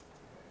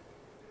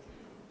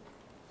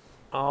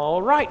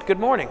All right, good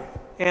morning,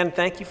 and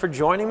thank you for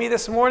joining me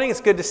this morning. It's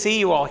good to see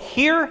you all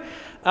here.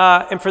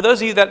 And for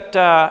those of you that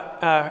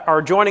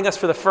are joining us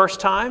for the first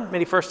time,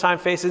 many first-time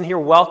faces in here,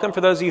 welcome.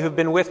 For those of you who've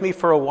been with me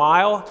for a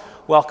while,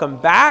 welcome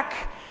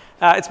back.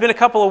 It's been a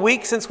couple of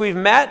weeks since we've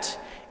met,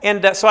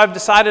 and so I've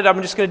decided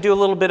I'm just going to do a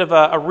little bit of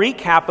a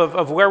recap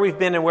of where we've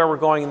been and where we're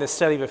going in this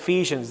study of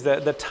Ephesians.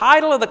 The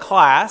title of the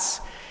class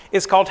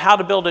is called How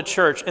to Build a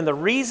Church, and the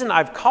reason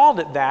I've called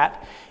it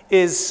that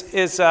is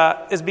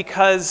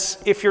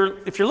because if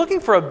you're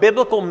looking for a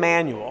biblical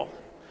manual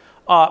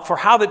for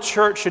how the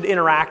church should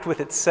interact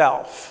with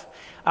itself,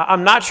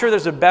 I'm not sure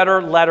there's a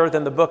better letter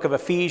than the book of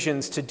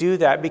Ephesians to do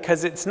that,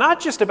 because it's not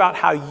just about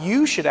how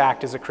you should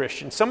act as a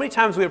Christian. So many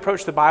times we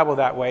approach the Bible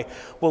that way.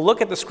 We'll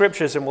look at the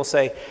scriptures and we'll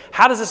say,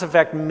 how does this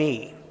affect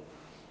me?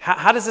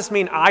 How does this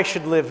mean I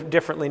should live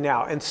differently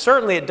now? And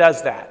certainly it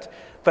does that.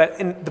 But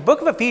in the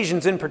book of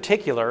Ephesians in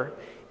particular,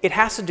 it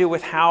has to do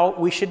with how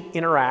we should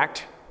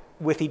interact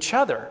with each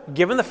other.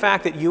 Given the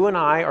fact that you and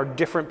I are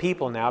different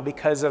people now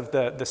because of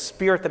the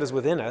spirit that is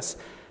within us,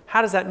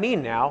 how does that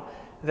mean now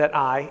that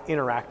I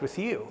interact with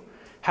you?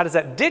 How does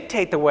that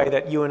dictate the way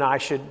that you and I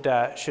should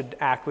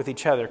act with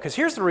each other? Because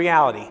here's the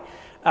reality.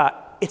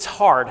 It's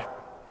hard.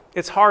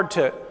 It's hard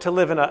to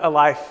live in a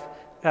life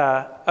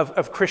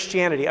of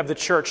Christianity, of the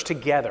church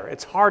together.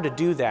 It's hard to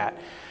do that.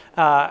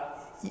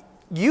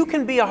 You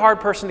can be a hard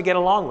person to get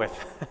along with.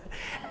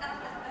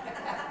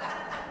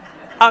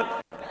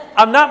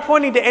 I'm not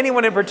pointing to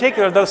anyone in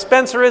particular, though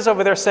Spencer is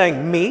over there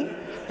saying, me?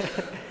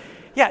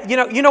 Yeah,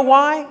 you know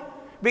why?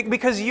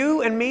 Because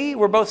you and me,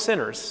 we're both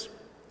sinners.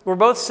 We're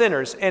both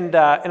sinners, and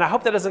I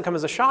hope that doesn't come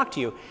as a shock to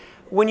you.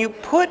 When you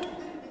put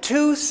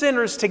two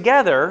sinners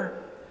together,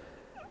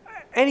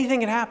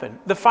 anything can happen.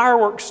 The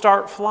fireworks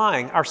start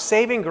flying. Our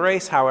saving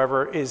grace,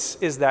 however, is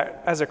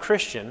that as a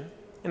Christian,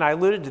 and I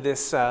alluded to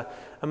this a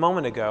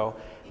moment ago,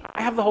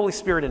 I have the Holy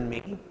Spirit in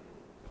me.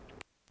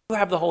 You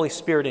have the Holy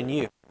Spirit in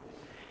you.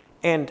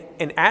 And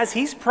as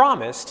he's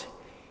promised,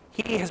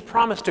 he has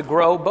promised to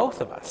grow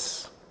both of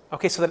us.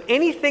 Okay, so that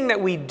anything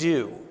that we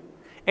do,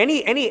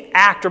 any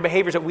act or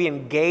behaviors that we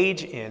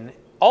engage in,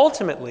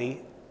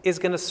 ultimately is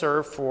going to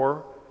serve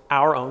for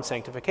our own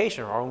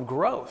sanctification, our own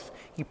growth.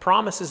 He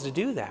promises to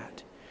do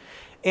that.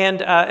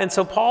 And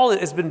so Paul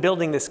has been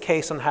building this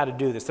case on how to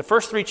do this. The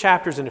first 3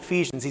 chapters in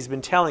Ephesians, he's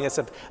been telling us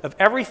of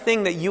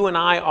everything that you and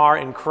I are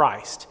in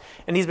Christ.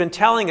 And he's been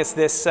telling us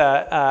this,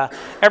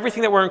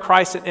 everything that we're in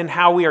Christ and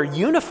how we are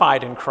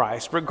unified in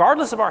Christ,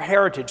 regardless of our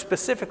heritage.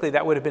 Specifically,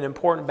 that would have been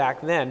important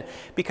back then,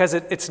 because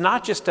it's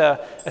not just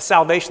a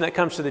salvation that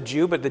comes to the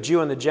Jew, but the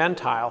Jew and the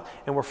Gentile,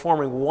 and we're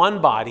forming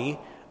one body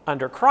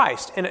under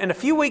Christ. And a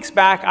few weeks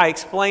back, I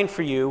explained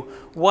for you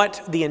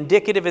what the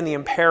indicative and the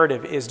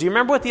imperative is. Do you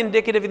remember what the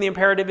indicative and the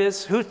imperative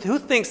is? Who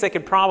thinks they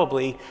could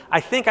probably?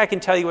 I think I can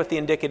tell you what the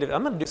indicative.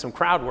 I'm going to do some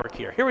crowd work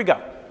here. Here we go.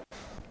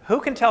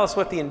 Who can tell us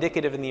what the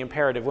indicative and the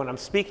imperative, when I'm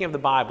speaking of the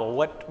Bible,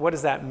 what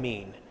does that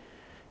mean?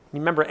 You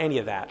remember any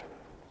of that?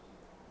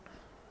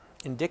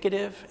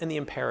 Indicative and the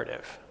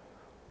imperative.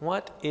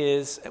 What's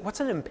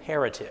an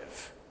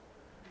imperative?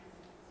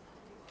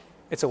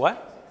 It's a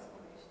what?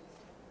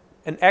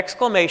 An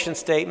exclamation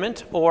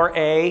statement or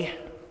a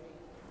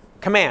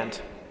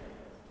command.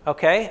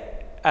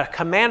 Okay? A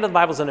command of the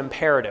Bible is an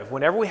imperative.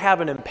 Whenever we have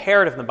an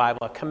imperative in the Bible,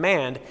 a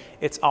command,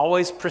 it's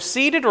always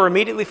preceded or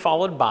immediately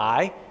followed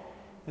by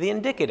the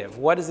indicative.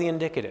 What is the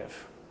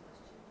indicative?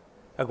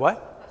 A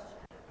what?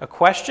 A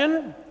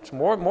question? It's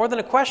more than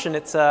a question,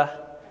 it's an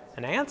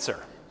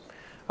answer.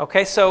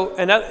 Okay, so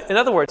in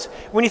other words,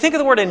 when you think of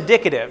the word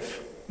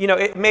indicative,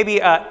 it may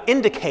be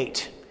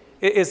indicate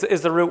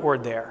is the root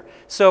word there.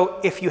 So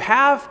if you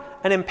have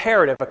an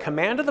imperative, a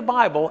command of the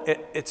Bible,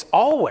 it's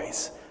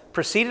always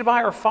preceded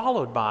by or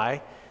followed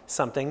by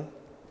something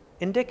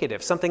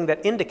indicative, something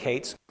that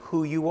indicates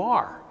who you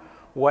are,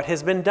 what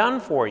has been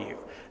done for you.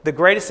 The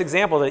greatest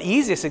example, the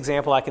easiest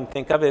example I can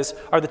think of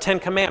are the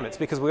 10 Commandments,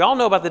 because we all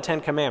know about the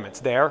 10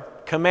 Commandments. They're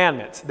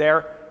commandments.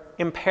 They're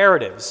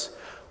imperatives.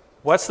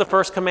 What's the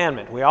first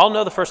commandment? We all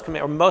know the first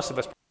commandment, or most of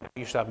us,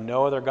 you should have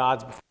no other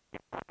gods before you.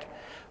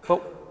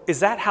 But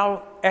is that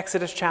how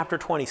Exodus chapter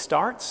 20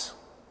 starts?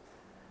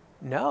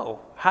 No.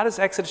 How does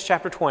Exodus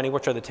chapter 20,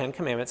 which are the 10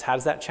 Commandments, how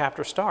does that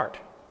chapter start?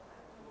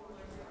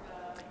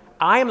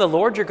 I am the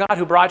Lord your God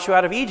who brought you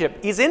out of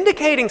Egypt. He's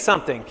indicating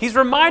something. He's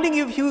reminding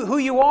you of who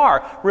you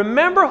are.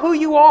 Remember who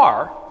you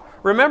are.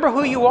 Remember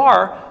who you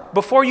are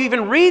before you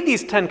even read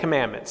these 10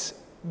 Commandments.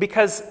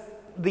 Because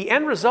the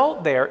end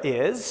result there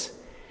is,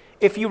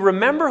 if you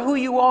remember who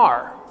you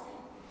are,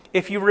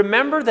 if you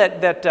remember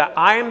that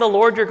I am the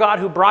Lord your God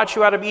who brought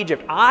you out of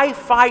Egypt, I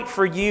fight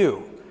for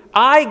you,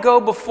 I go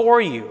before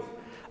you,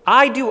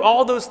 I do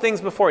all those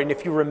things before you. And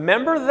if you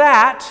remember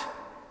that,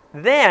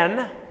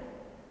 then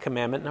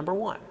commandment number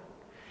 1.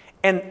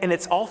 And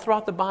it's all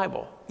throughout the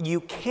Bible.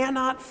 You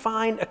cannot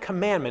find a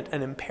commandment,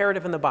 an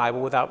imperative in the Bible,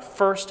 without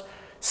first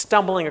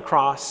stumbling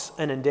across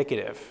an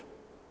indicative.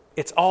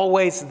 It's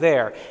always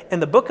there.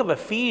 And the book of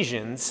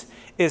Ephesians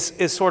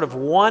is sort of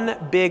one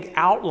big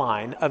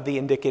outline of the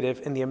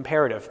indicative and the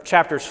imperative.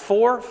 Chapters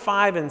 4,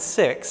 5, and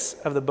 6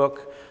 of the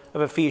book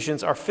of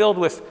Ephesians are filled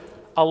with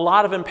a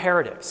lot of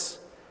imperatives.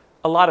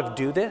 A lot of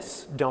do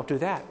this, don't do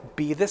that.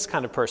 Be this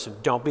kind of person,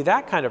 don't be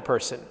that kind of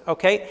person.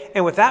 Okay?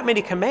 And with that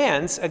many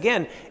commands,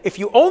 again, if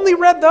you only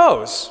read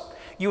those,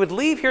 you would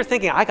leave here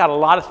thinking, I got a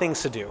lot of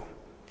things to do.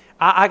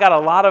 I got a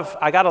lot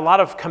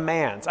of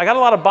commands. I got a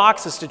lot of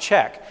boxes to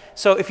check.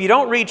 So if you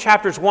don't read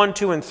chapters 1,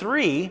 2, and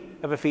 3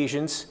 of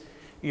Ephesians,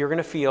 you're going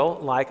to feel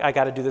like I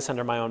got to do this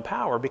under my own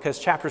power, because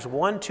chapters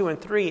 1, 2, and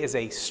 3 is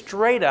a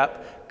straight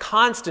up,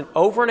 constant,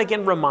 over and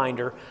again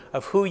reminder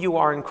of who you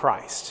are in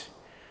Christ.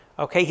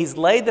 Okay, he's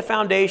laid the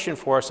foundation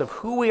for us of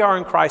who we are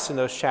in Christ in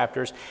those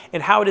chapters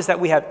and how it is that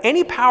we have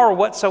any power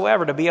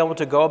whatsoever to be able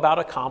to go about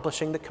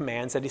accomplishing the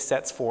commands that he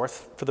sets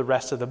forth for the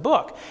rest of the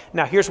book.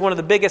 Now, here's one of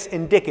the biggest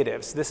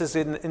indicatives. This is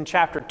in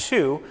chapter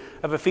 2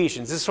 of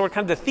Ephesians. This is sort of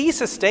kind of the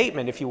thesis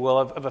statement, if you will,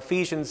 of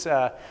Ephesians,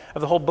 of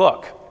the whole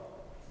book.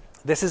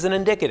 This is an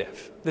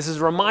indicative. This is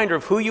a reminder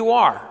of who you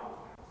are.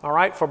 All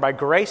right, for by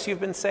grace you've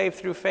been saved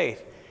through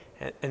faith.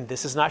 And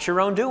this is not your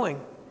own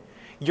doing.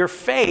 Your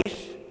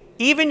faith,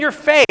 even your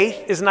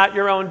faith, is not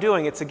your own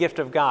doing. It's a gift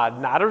of God,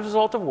 not a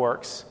result of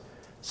works,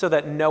 so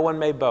that no one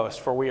may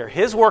boast. For we are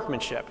his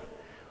workmanship.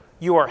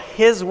 You are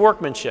his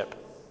workmanship,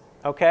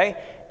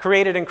 okay?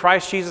 Created in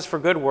Christ Jesus for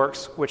good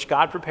works, which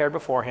God prepared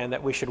beforehand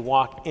that we should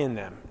walk in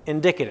them.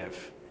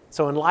 Indicative.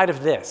 So in light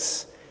of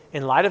this,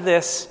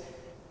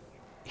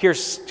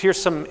 here's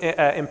some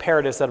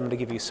imperatives that I'm going to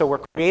give you. So we're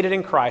created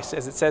in Christ,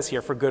 as it says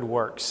here, for good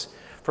works,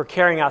 for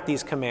carrying out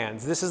these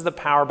commands. This is the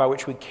power by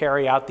which we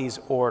carry out these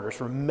orders.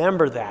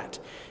 Remember that.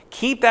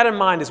 Keep that in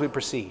mind as we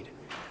proceed.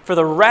 For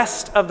the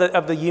rest of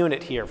the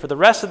unit here, for the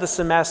rest of the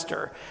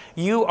semester,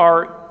 you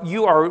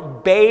are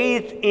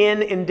bathed in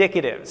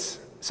indicatives,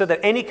 so that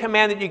any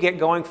command that you get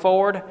going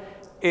forward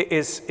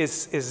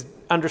is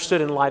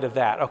understood in light of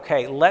that.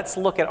 Okay, let's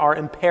look at our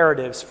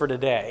imperatives for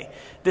today.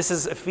 This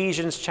is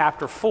Ephesians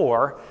chapter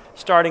 4,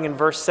 starting in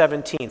verse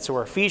 17. So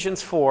we're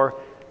Ephesians 4,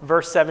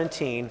 verse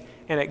 17,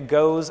 and it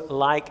goes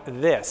like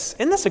this.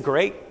 Isn't this a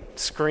great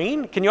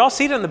screen? Can you all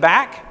see it in the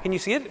back? Can you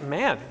see it?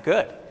 Man,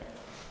 good.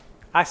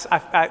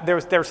 There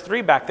was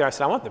 3 back there. I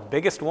said, I want the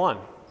biggest one.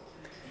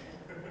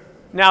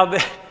 Now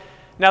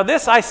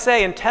this I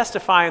say and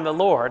testify in the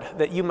Lord,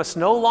 that you must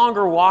no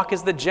longer walk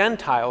as the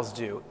Gentiles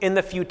do, in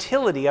the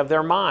futility of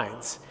their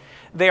minds.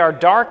 They are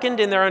darkened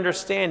in their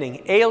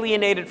understanding,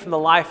 alienated from the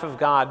life of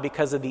God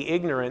because of the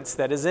ignorance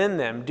that is in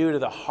them due to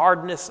the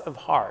hardness of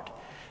heart.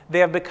 They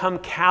have become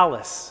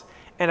callous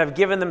and have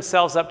given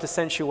themselves up to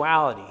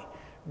sensuality,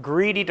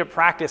 greedy to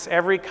practice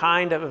every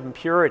kind of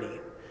impurity.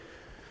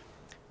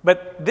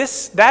 But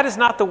that is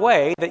not the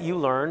way that you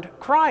learned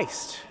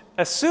Christ.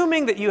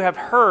 Assuming that you have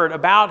heard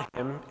about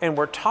him and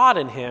were taught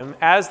in him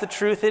as the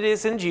truth it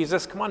is in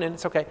Jesus. Come on in,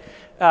 it's okay.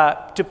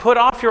 To put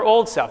off your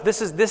old self.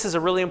 This is a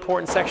really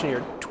important section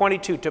here.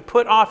 22. To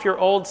put off your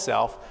old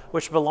self,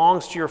 which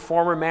belongs to your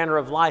former manner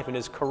of life and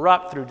is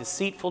corrupt through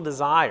deceitful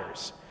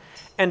desires,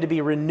 and to be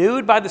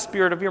renewed by the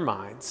spirit of your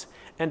minds,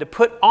 and to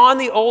put on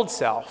the old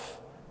self,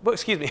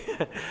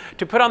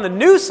 to put on the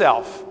new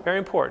self, very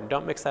important,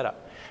 don't mix that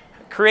up,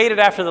 created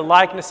after the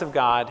likeness of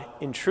God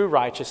in true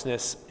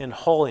righteousness and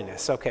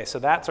holiness. Okay, so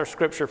that's our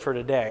scripture for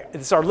today.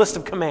 It's our list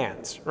of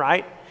commands,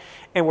 right?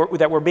 And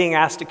that we're being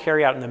asked to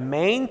carry out. And the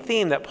main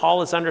theme that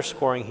Paul is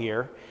underscoring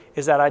here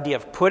is that idea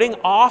of putting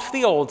off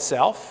the old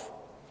self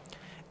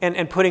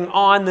and putting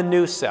on the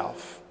new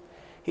self.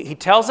 He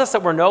tells us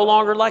that we're no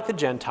longer like the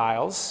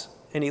Gentiles,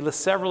 and he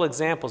lists several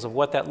examples of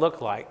what that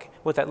looks like.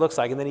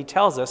 And then he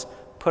tells us,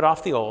 put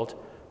off the old,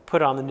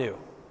 put on the new.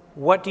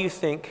 What do you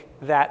think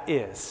that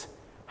is?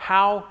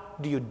 How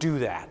do you do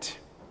that?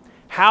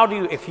 How do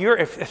you, if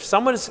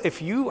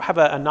you have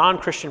a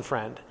non-Christian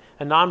friend,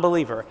 a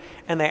non-believer,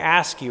 and they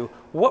ask you,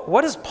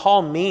 what does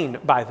Paul mean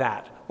by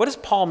that? What does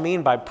Paul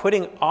mean by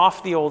putting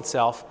off the old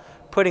self,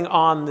 putting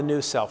on the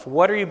new self?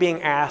 What are you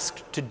being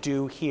asked to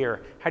do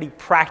here? How do you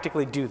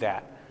practically do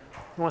that?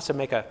 Who wants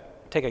to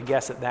take a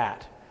guess at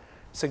that?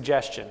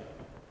 Suggestion.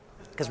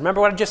 Because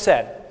remember what I just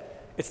said.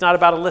 It's not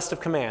about a list of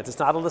commands. It's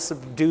not a list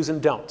of do's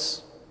and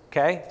don'ts.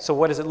 Okay? So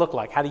what does it look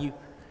like? How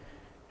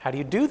do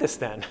you do this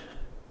then?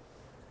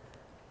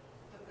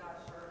 Put God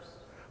first.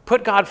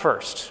 Put God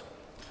first.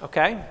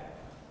 Okay?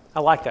 I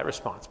like that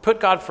response. Put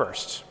God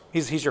first.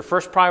 He's your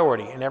first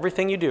priority in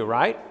everything you do,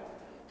 right?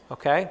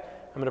 Okay?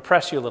 I'm going to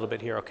press you a little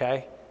bit here,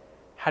 okay?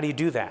 How do you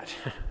do that?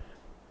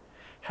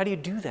 How do you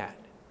do that?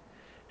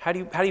 How do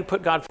you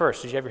put God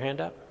first? Did you have your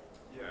hand up?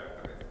 Yeah,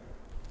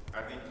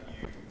 I think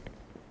you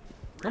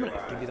I'm going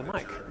to give you the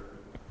mic.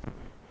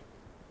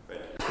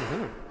 Thank you.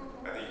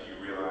 Mm-hmm. I think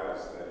you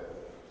realize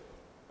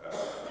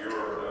that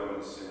your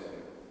own sin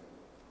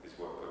is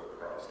what put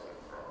Christ on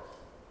the cross.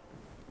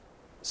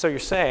 So you're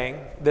saying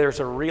there's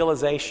a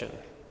realization.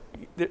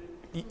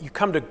 You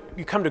come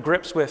to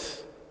grips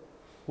with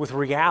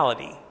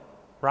reality,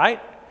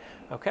 right?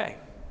 Okay.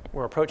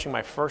 We're approaching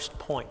my first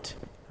point.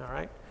 All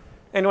right.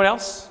 Anyone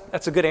else?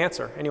 That's a good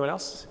answer. Anyone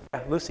else?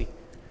 Yeah, Lucy.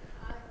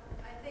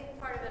 I think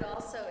part of it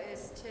also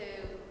is to,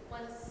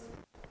 once,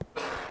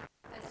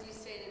 as you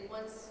stated,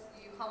 once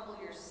you humble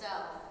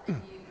yourself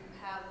and you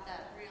have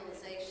that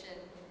realization,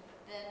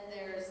 then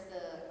there's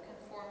the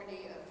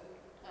conformity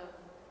of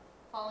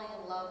falling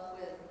in love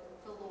with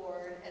the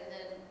Lord and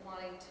then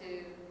wanting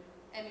to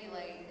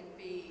emulate and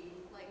be,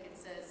 like it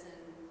says in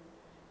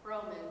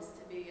Romans,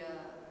 to be a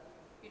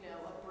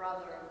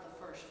brother of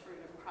the first fruit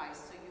of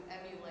Christ. So you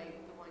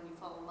emulate the one you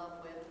fall in love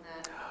with,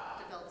 and that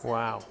develops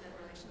Wow. that intimate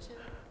relationship.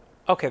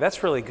 Okay,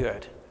 that's really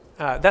good.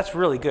 That's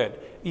really good.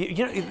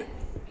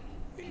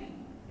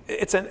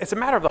 It's a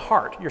matter of the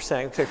heart. You're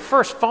saying, okay,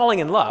 first falling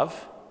in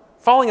love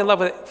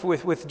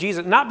with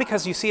Jesus, not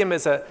because you see him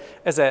as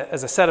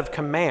a set of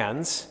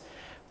commands,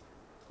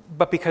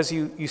 but because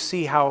you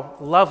see how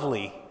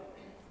lovely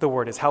the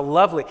word is, how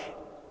lovely.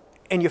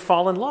 And you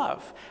fall in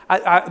love.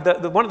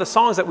 One of the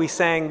songs that we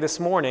sang this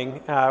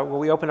morning when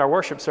we opened our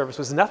worship service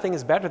was "Nothing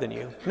is better than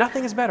you."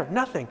 Nothing is better.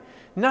 Nothing.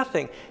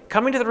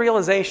 Coming to the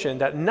realization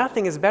that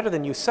nothing is better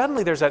than you.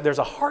 Suddenly, there's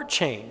a heart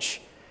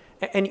change,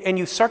 and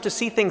you start to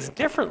see things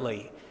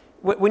differently.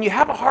 When you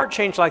have a heart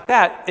change like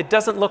that, it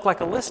doesn't look like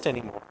a list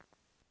anymore.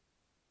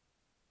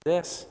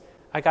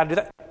 I got to do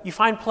that. You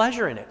find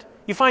pleasure in it.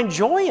 You find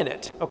joy in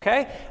it,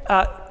 okay?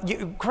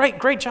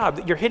 Great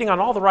job. You're hitting on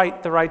all the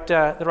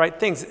right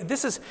things.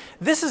 This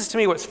is to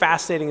me what's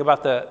fascinating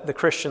about the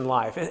Christian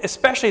life,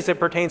 especially as it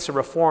pertains to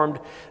Reformed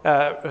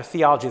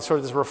theology, sort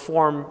of this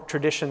Reformed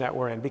tradition that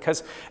we're in.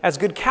 Because as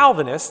good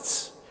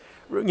Calvinists,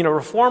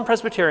 Reformed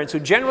Presbyterians who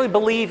generally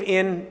believe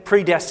in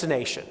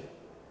predestination,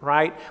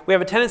 right? We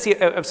have a tendency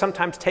of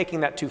sometimes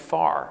taking that too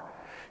far.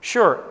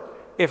 Sure,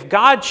 if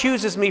God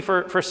chooses me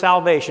for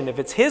salvation, if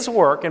it's his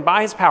work and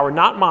by his power,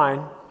 not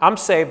mine, I'm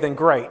saved, then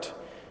great.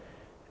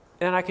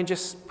 And I can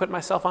just put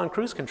myself on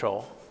cruise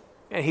control.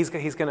 And he's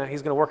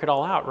gonna work it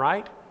all out,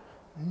 right?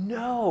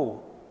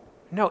 No.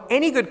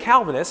 Any good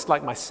Calvinist,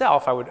 like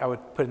myself, I would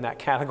put in that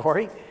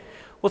category,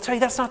 will tell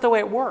you that's not the way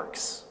it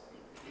works.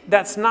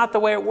 That's not the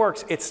way it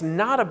works. It's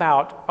not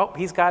about,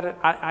 he's got it,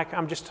 I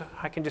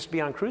can just be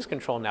on cruise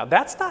control now.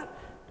 That's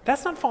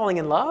not falling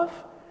in love.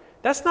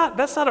 That's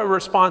not a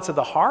response of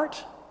the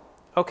heart.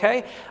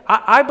 Okay?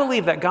 I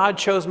believe that God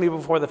chose me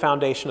before the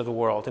foundation of the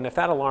world, and if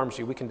that alarms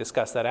you, we can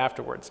discuss that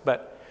afterwards.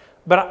 But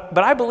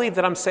I believe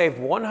that I'm saved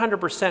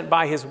 100%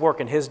 by his work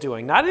and his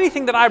doing, not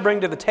anything that I bring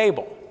to the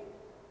table.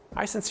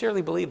 I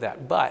sincerely believe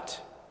that.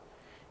 But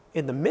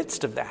in the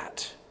midst of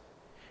that,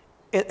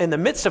 in the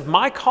midst of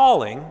my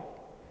calling,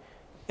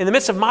 in the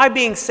midst of my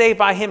being saved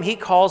by him, he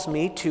calls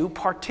me to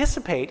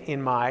participate in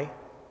my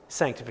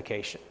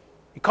sanctification.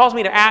 He calls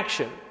me to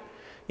action.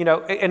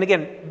 And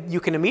again, you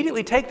can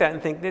immediately take that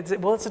and think, it's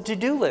a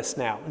to-do list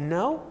now.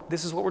 No,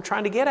 this is what we're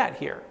trying to get at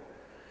here.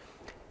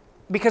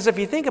 Because if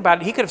you think about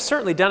it, he could have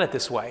certainly done it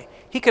this way.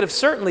 He could have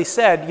certainly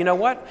said, you know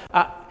what,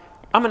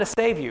 I'm going to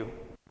save you.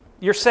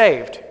 You're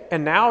saved.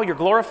 And now you're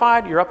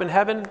glorified, you're up in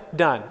heaven,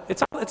 done.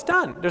 It's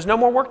done. There's no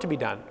more work to be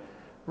done.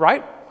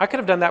 Right? I could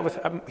have done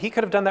that he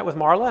could have done that with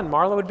Marla, and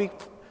Marla would be,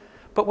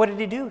 but what did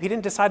he do? He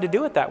didn't decide to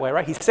do it that way,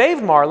 right? He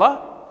saved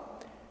Marla.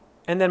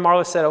 And then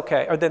Marla said,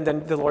 okay, or then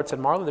the Lord said,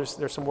 Marla,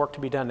 there's some work to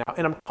be done now.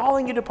 And I'm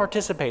calling you to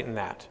participate in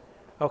that.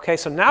 Okay,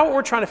 so now what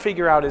we're trying to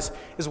figure out is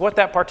what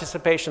that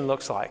participation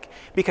looks like.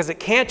 Because it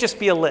can't just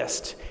be a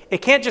list.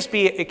 It can't just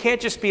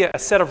be a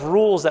set of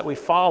rules that we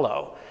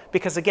follow.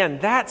 Because again,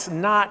 that's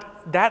not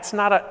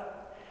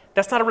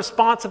a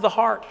response of the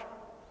heart.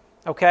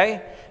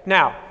 Okay?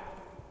 Now,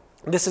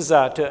 this is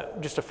to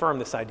just affirm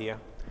this idea.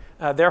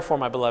 Therefore,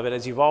 my beloved,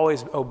 as you've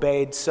always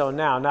obeyed, so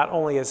now, not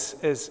only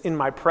as in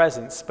my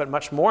presence, but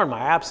much more in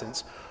my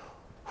absence,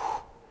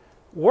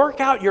 work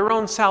out your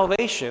own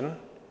salvation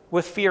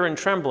with fear and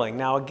trembling.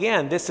 Now,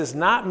 again, this does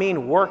not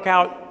mean work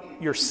out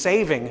your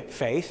saving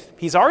faith.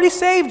 He's already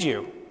saved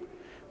you,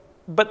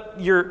 but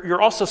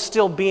you're also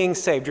still being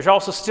saved. You're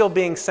also still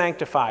being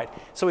sanctified.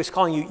 So he's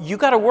calling you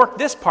got to work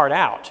this part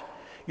out.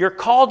 You're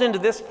called into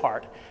this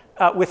part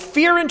with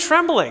fear and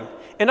trembling.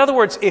 In other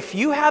words, if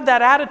you have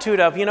that attitude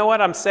of, you know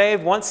what, I'm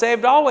saved, once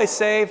saved, always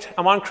saved,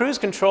 I'm on cruise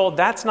control,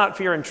 that's not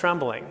fear and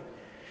trembling.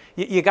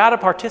 You got to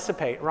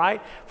participate,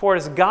 right? For it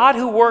is God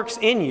who works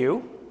in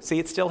you, see,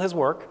 it's still his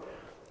work,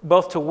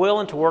 both to will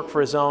and to work for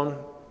his own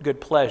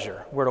good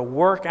pleasure. We're to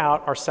work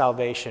out our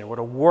salvation. We're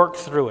to work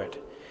through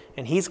it.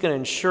 And he's going to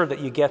ensure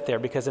that you get there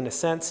because, in a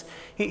sense,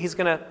 he's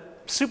going to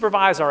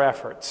supervise our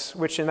efforts,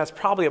 and that's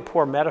probably a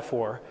poor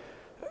metaphor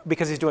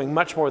because he's doing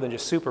much more than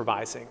just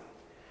supervising.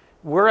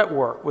 We're at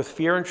work with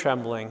fear and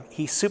trembling.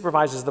 He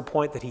supervises the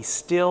point that he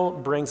still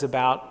brings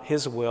about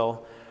his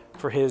will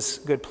for his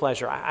good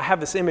pleasure. I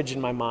have this image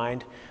in my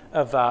mind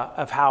of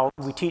how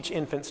we teach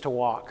infants to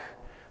walk.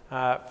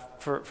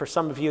 For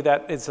some of you,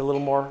 that is a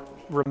little more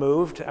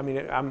removed. I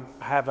mean,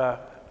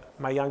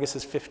 my youngest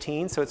is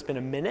 15, so it's been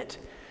a minute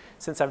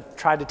since I've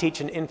tried to teach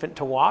an infant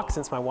to walk,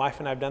 since my wife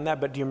and I have done that.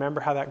 But do you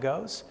remember how that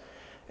goes?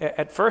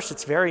 At first,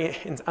 it's very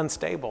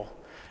unstable.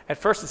 At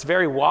first, it's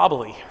very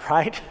wobbly,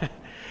 right?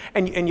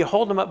 And you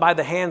hold them up by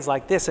the hands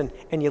like this, and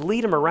you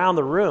lead them around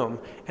the room,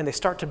 and they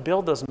start to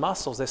build those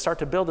muscles. They start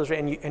to build those,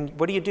 and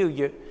what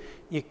do?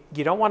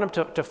 You don't want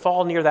them to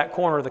fall near that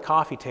corner of the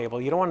coffee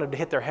table. You don't want them to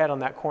hit their head on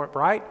that corner,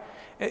 right?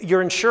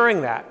 You're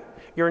ensuring that.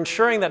 You're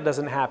ensuring that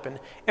doesn't happen.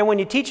 And when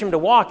you teach them to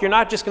walk, you're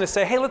not just going to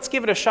say, hey, let's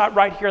give it a shot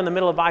right here in the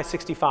middle of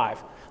I-65.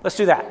 Let's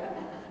do that.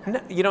 No,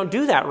 you don't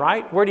do that,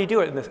 right? Where do you do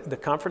it? In the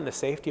comfort and the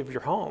safety of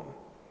your home,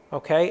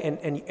 okay?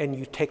 And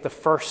you take the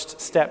first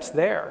steps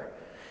there.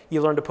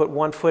 You learn to put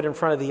one foot in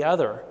front of the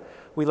other.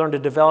 We learn to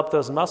develop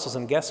those muscles,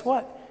 and guess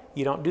what?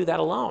 You don't do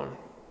that alone,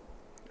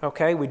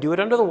 okay? We do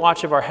it under the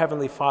watch of our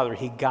Heavenly Father.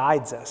 He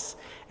guides us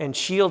and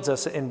shields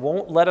us and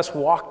won't let us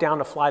walk down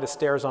a flight of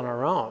stairs on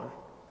our own,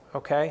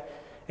 okay?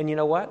 And you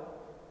know what?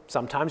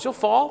 Sometimes you'll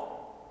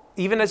fall.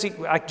 Even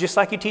just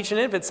like you teach an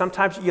infant,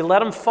 sometimes you let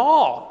them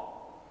fall.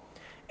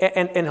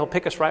 And he'll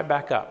pick us right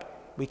back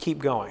up. We keep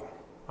going,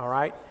 all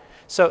right?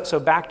 So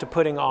back to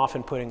putting off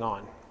and putting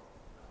on.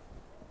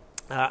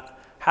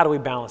 How do we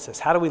balance this?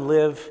 How do we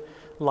live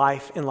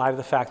life in light of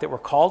the fact that we're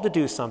called to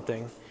do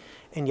something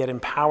and yet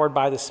empowered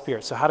by the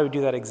Spirit? So how do we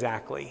do that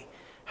exactly?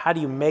 How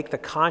do you make the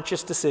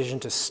conscious decision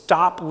to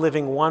stop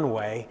living one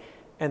way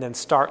and then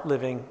start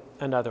living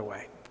another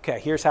way? Okay,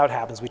 here's how it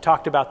happens. We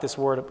talked about this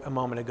word a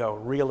moment ago,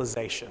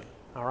 realization,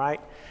 all right?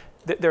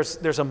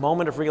 There's a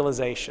moment of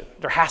realization.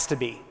 There has to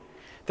be.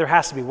 There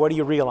has to be. What are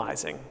you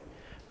realizing?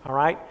 All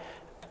right?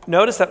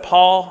 Notice that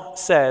Paul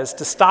says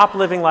to stop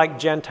living like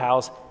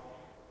Gentiles,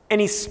 and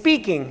he's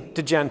speaking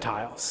to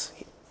Gentiles.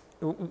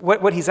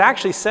 What he's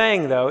actually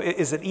saying, though,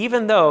 is that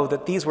even though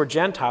that these were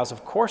Gentiles,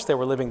 of course they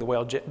were living the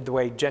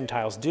way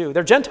Gentiles do.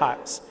 They're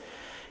Gentiles.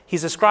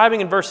 He's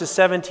describing in verses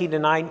 17 to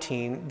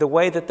 19 the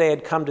way that they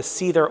had come to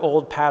see their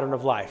old pattern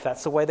of life.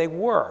 That's the way they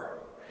were.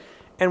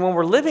 And when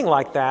we're living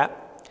like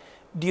that,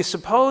 do you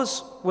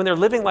suppose when they're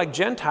living like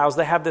Gentiles,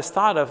 they have this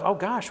thought of, oh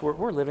gosh,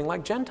 we're living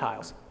like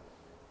Gentiles?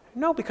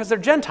 No, because they're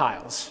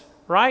Gentiles,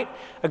 right?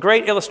 A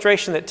great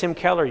illustration that Tim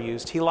Keller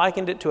used, he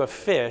likened it to a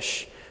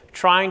fish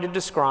trying to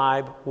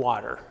describe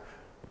water.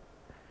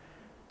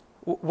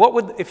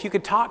 If you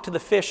could talk to the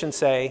fish and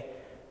say,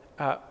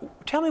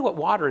 tell me what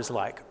water is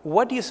like,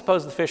 what do you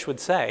suppose the fish would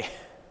say?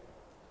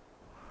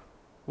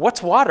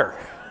 What's water?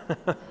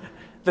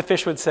 The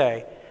fish would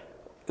say.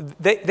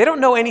 They don't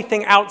know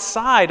anything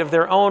outside of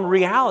their own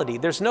reality.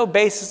 There's no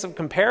basis of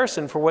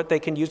comparison for what they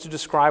can use to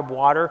describe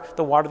water,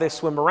 the water they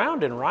swim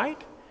around in,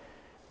 right?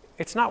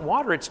 It's not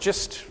water, it's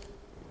just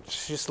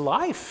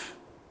life.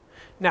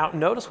 Now,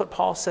 notice what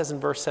Paul says in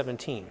verse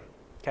 17,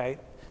 okay?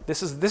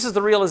 This is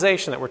the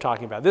realization that we're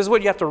talking about. This is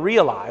what you have to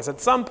realize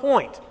at some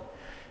point.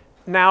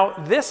 Now,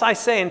 this I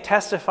say and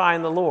testify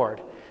in the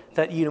Lord,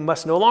 that you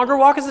must no longer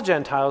walk as the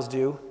Gentiles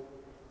do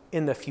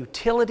in the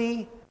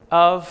futility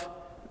of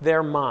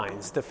their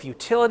minds. The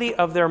futility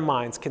of their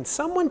minds. Can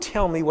someone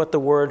tell me what the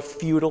word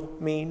futile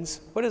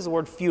means? What does the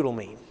word futile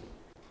mean?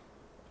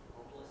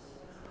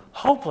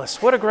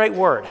 Hopeless. What a great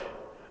word.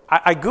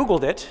 I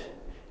Googled it,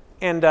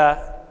 and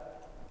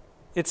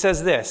it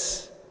says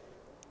this.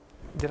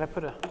 Did I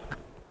put I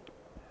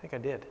think I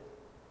did.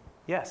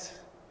 Yes.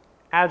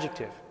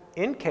 Adjective.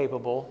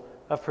 Incapable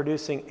of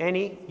producing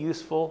any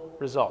useful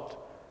result.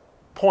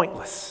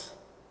 Pointless.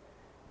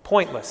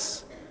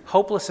 Pointless.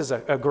 Hopeless is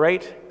a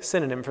great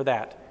synonym for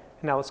that.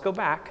 Now let's go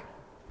back.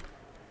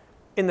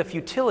 In the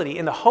futility,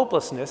 in the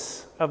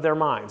hopelessness of their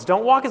minds.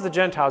 Don't walk as the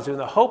Gentiles do, in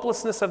the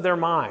hopelessness of their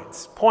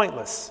minds.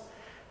 Pointless.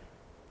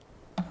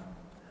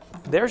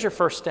 There's your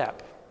first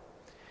step.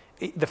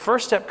 The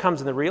first step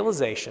comes in the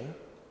realization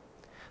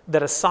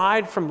that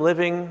aside from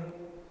living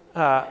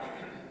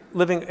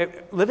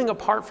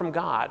apart from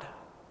God,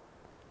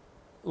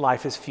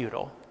 life is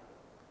futile.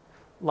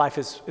 Life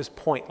is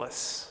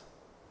pointless.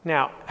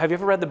 Now, have you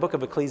ever read the book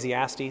of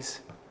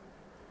Ecclesiastes?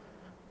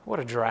 What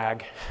a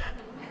drag.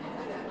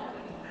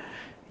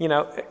 You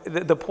know,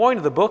 the point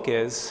of the book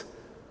is,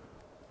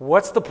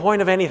 what's the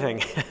point of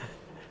anything?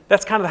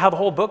 That's kind of how the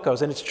whole book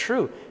goes, and it's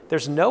true.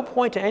 There's no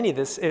point to any of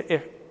this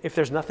if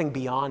there's nothing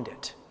beyond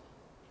it.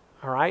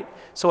 All right?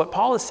 So what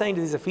Paul is saying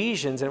to these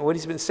Ephesians, and what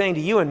he's been saying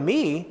to you and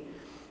me,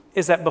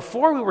 is that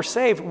before we were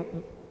saved,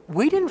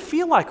 we didn't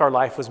feel like our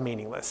life was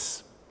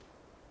meaningless.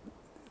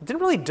 It didn't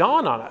really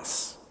dawn on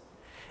us.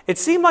 It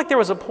seemed like there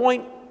was a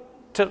point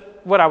to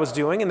what I was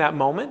doing in that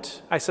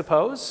moment, I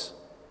suppose.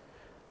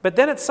 But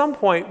then at some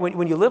point,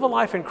 when you live a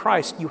life in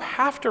Christ, you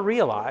have to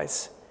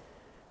realize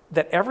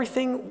that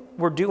everything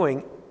we're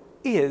doing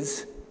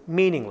is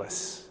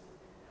meaningless.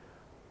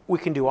 We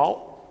can do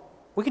all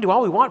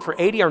we want for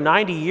 80 or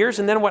 90 years,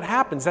 and then what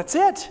happens? That's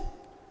it.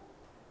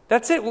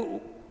 That's it.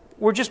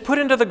 We're just put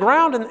into the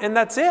ground, and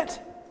that's it.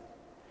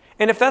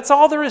 And if that's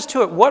all there is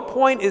to it, what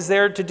point is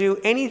there to do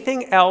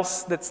anything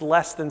else that's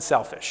less than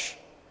selfish?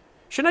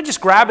 Shouldn't I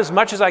just grab as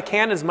much as I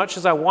can, as much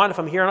as I want if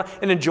I'm here,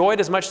 and enjoy it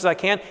as much as I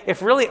can?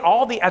 If really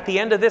at the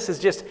end of this is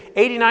just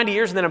 80, 90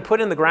 years and then I'm put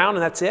in the ground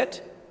and that's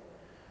it?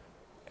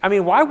 I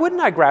mean, why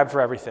wouldn't I grab for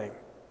everything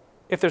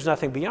if there's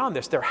nothing beyond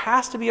this? There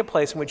has to be a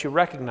place in which you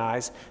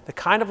recognize the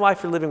kind of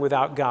life you're living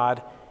without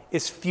God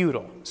is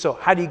futile. So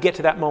how do you get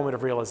to that moment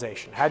of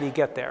realization? How do you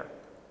get there?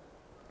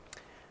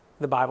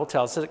 The Bible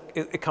tells us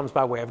it comes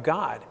by way of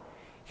God.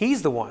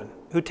 He's the one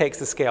who takes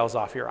the scales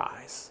off your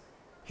eyes.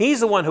 He's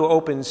the one who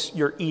opens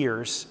your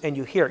ears and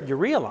you hear it. You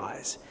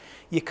realize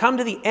you come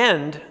to the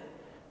end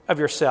of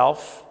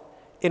yourself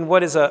in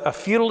what is a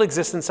futile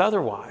existence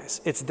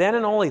otherwise. It's then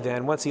and only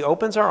then, once he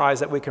opens our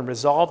eyes, that we can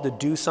resolve to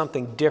do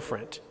something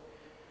different.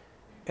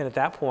 And at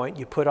that point,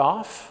 you put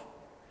off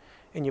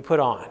and you put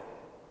on.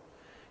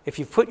 If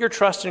you've put your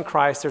trust in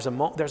Christ, there's a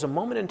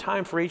moment in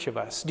time for each of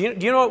us. Do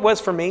you know what it was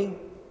for me?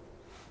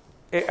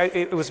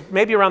 It was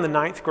maybe around the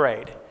 9th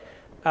grade.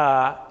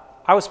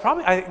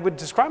 I would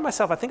describe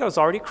myself, I think I was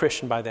already a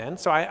Christian by then.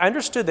 So I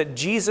understood that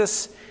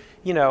Jesus,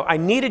 I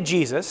needed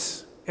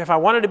Jesus. If I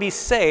wanted to be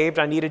saved,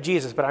 I needed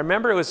Jesus. But I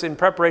remember it was in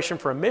preparation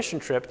for a mission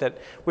trip that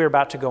we were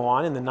about to go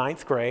on in the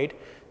 9th grade.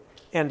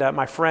 And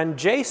my friend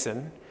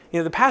Jason,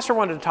 the pastor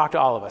wanted to talk to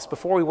all of us.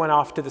 Before we went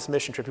off to this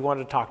mission trip, he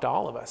wanted to talk to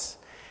all of us.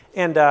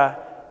 And I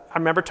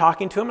remember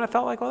talking to him, and I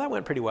felt like, well, that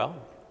went pretty well.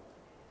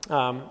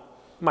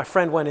 My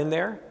friend went in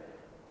there,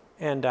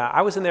 and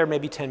I was in there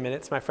maybe 10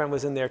 minutes. My friend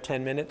was in there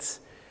 10 minutes,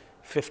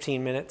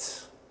 15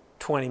 minutes,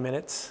 20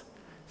 minutes,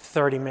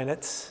 30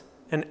 minutes,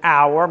 an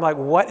hour. I'm like,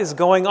 what is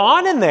going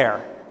on in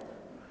there?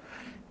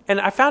 And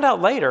I found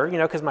out later,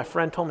 because my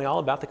friend told me all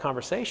about the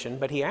conversation,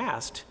 but he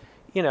asked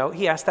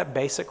that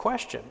basic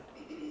question.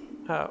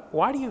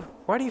 Why do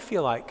you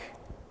feel like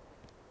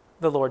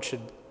the Lord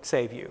should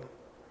save you?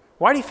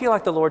 Why do you feel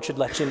like the Lord should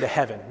let you into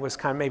heaven? Was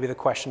kind of maybe the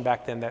question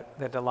back then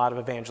that a lot of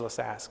evangelists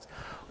asked.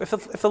 If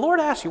the Lord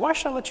asked you, why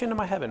should I let you into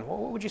my heaven?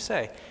 What would you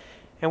say?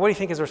 And what do you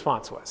think his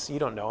response was? You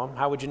don't know him.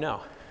 How would you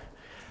know?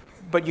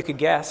 But you could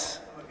guess.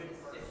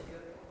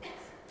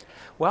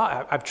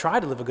 Well, I've tried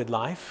to live a good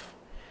life.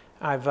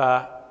 I've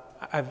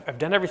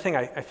done everything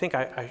I think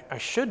I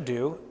should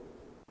do.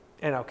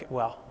 And okay,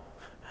 well,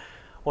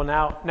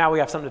 now we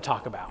have something to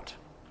talk about.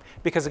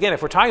 Because again,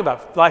 if we're talking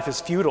about life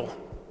is futile,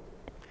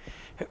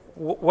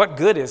 what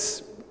good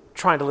is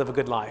trying to live a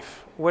good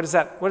life? What does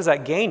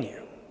that gain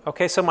you?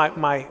 Okay, so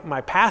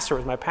my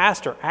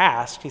pastor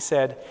asked, he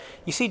said,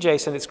 you see,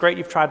 Jason, it's great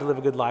you've tried to live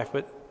a good life,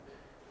 but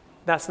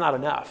that's not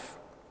enough.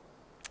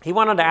 He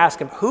went on to ask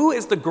him, who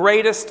is the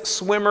greatest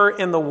swimmer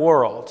in the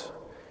world?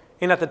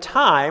 And at the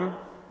time,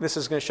 this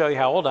is going to show you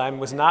how old I am,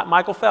 was not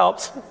Michael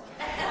Phelps.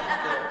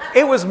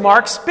 It was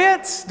Mark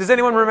Spitz. Does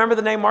anyone remember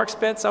the name Mark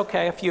Spitz?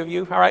 Okay, a few of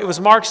you. All right, it was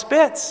Mark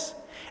Spitz.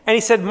 And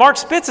he said, Mark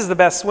Spitz is the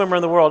best swimmer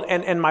in the world.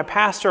 And my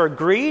pastor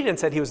agreed and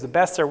said he was the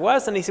best there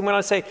was. And he went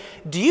on to say,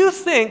 do you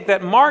think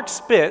that Mark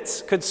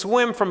Spitz could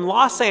swim from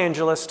Los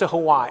Angeles to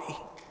Hawaii?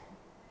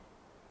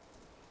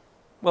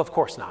 Well, of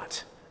course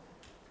not.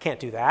 Can't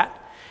do that.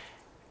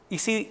 You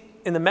see,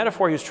 in the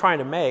metaphor he was trying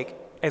to make,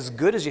 as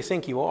good as you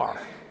think you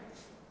are,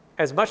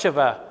 as much of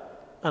an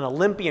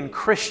Olympian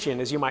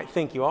Christian as you might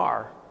think you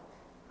are,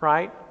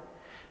 right?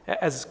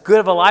 As good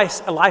of a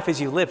life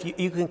as you live,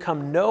 you can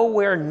come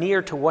nowhere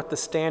near to what the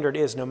standard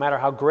is, no matter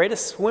how great a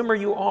swimmer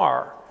you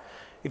are.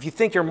 If you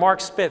think you're Mark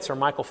Spitz or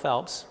Michael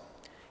Phelps,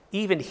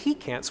 even he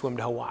can't swim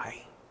to Hawaii.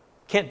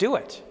 Can't do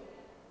it.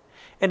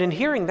 And in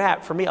hearing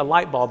that, for me, a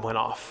light bulb went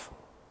off.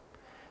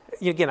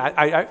 Again,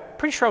 I'm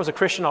pretty sure I was a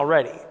Christian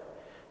already.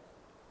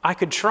 I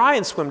could try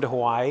and swim to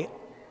Hawaii.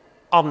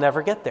 I'll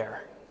never get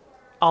there.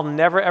 I'll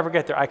never, ever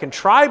get there. I can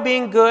try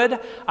being good.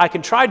 I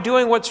can try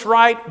doing what's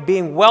right,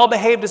 being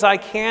well-behaved as I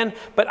can,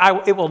 but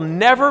it will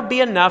never be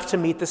enough to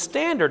meet the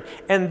standard.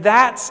 And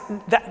that's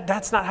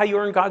not how you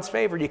earn God's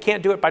favor. You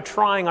can't do it by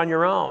trying on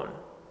your own.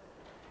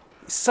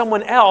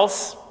 Someone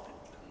else,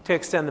 to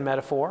extend the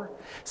metaphor,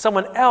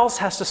 someone else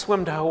has to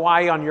swim to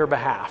Hawaii on your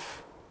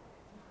behalf.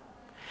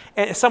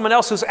 And someone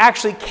else who's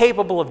actually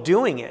capable of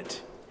doing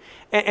it.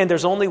 And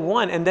there's only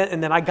one. And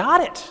then I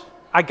got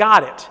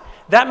it.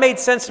 That made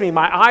sense to me.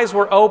 My eyes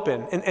were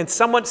open. And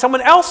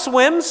someone else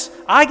swims,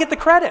 I get the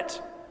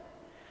credit.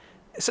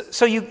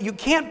 So you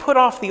can't put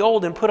off the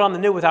old and put on the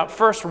new without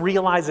first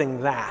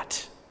realizing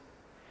that.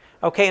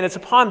 Okay, and it's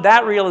upon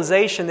that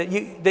realization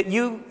that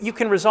you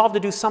can resolve to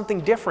do something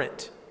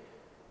different.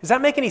 Does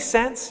that make any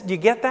sense? Do you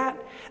get that?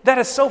 That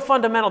is so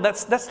fundamental.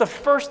 That's the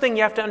first thing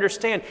you have to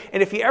understand.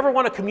 And if you ever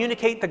want to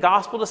communicate the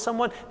gospel to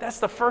someone, that's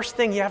the first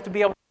thing you have to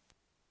be able to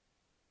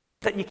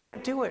that you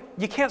can't do it.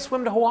 You can't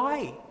swim to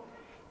Hawaii.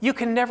 You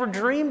can never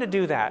dream to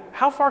do that.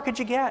 How far could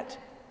you get?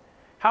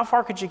 How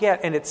far could you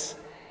get? And it's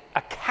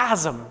a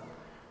chasm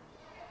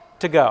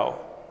to go,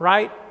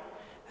 right?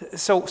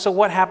 So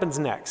what happens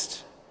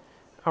next?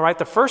 All right,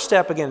 the first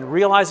step, again,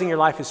 realizing your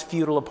life is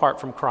futile apart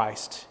from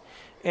Christ.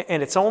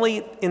 And it's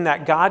only in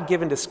that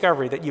God-given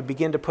discovery that you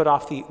begin to put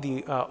off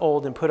the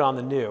old and put on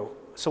the new.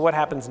 So what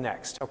happens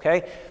next,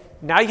 okay?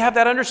 Now you have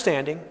that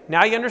understanding.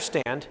 Now you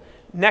understand.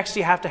 Next,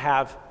 you have to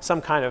have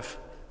some kind of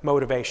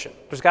motivation.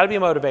 There's got to be a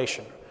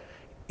motivation.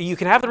 You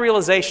can have the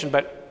realization,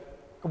 but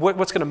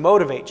what's going to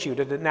motivate you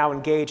to now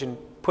engage in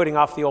putting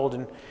off the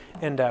old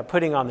and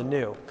putting on the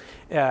new?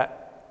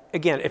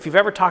 Again, if you've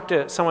ever talked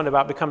to someone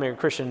about becoming a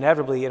Christian,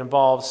 inevitably it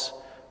involves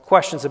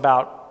questions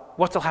about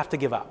what they'll have to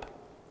give up.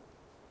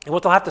 and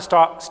what they'll have to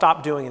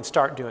stop doing and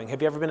start doing.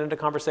 Have you ever been in a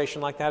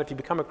conversation like that? If you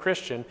become a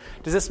Christian,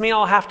 does this mean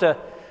I'll have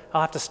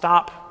to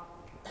stop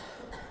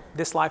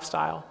this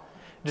lifestyle?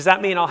 Does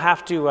that mean I'll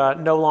have to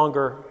no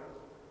longer,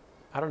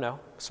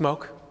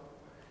 smoke?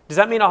 Does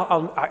that mean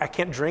I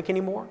can't drink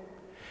anymore?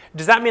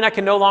 Does that mean I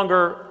can no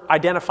longer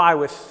identify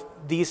with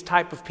these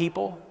type of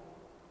people?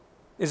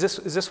 Is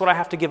this what I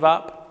have to give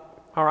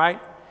up? All right?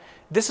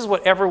 This is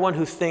what everyone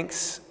who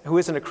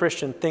isn't a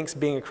Christian thinks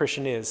being a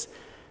Christian is.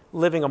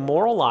 Living a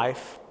moral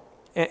life,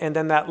 and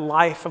then that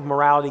life of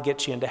morality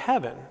gets you into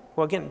heaven.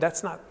 Well, again,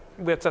 that's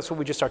what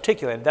we just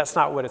articulated. That's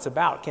not what it's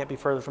about. It can't be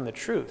further from the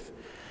truth.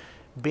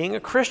 Being a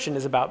Christian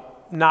is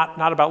about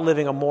not about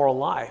living a moral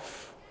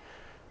life.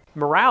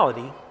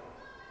 Morality,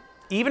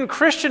 even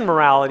Christian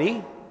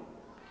morality,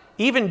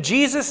 even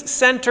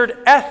Jesus-centered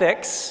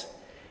ethics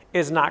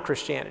is not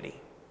Christianity.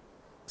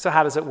 So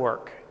how does it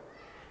work?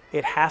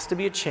 It has to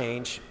be a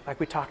change, like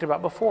we talked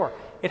about before.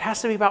 It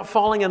has to be about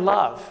falling in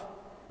love.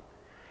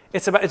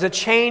 It's a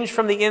change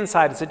from the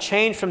inside. It's a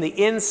change from the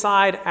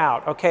inside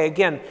out. Okay,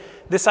 again,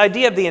 this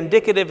idea of the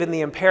indicative and the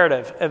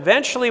imperative.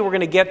 Eventually, we're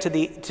going to get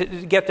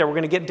there. We're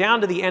going to get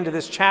down to the end of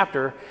this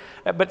chapter.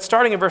 But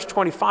starting in verse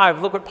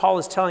 25, look what Paul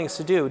is telling us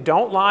to do.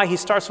 Don't lie. He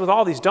starts with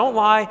all these. Don't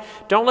lie.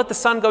 Don't let the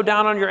sun go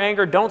down on your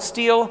anger. Don't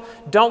steal.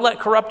 Don't let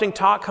corrupting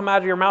talk come out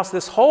of your mouth.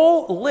 This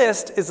whole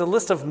list is a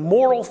list of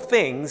moral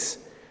things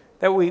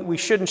that we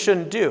should and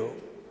shouldn't do.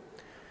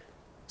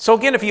 So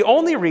again, if you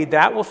only read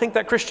that, we'll think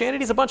that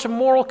Christianity is a bunch of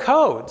moral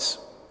codes.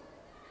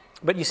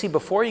 But you see,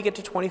 before you get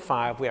to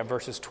 25, we have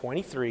verses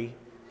 23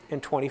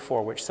 and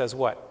 24, which says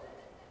what?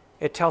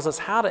 It tells us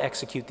how to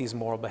execute these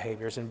moral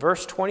behaviors. In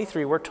verse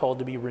 23, we're told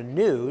to be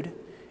renewed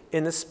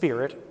in the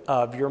spirit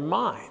of your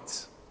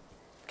minds.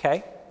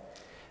 Okay?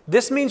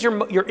 This means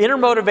your inner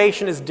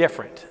motivation is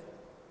different.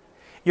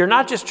 You're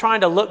not just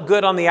trying to look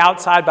good on the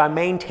outside by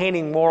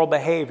maintaining moral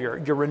behavior.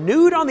 You're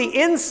renewed on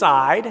the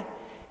inside,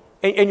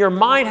 and your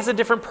mind has a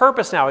different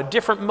purpose now, a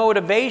different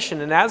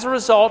motivation. And as a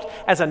result,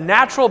 as a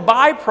natural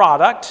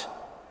byproduct,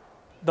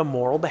 the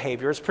moral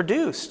behavior is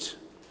produced.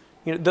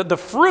 The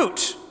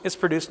fruit is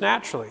produced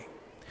naturally.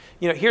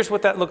 Here's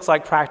what that looks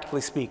like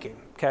practically speaking,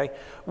 okay?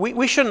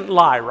 We shouldn't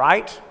lie,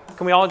 right?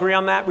 Can we all agree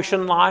on that? We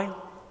shouldn't lie?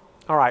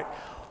 All right.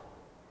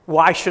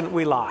 Why shouldn't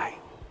we lie?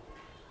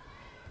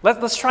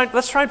 Let's try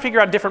and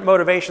figure out different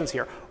motivations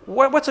here.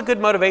 What's a good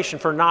motivation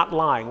for not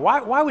lying?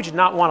 Why would you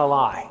not want to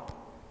lie?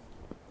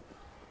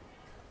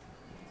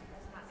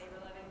 That's not neighbor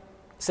loving.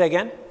 Say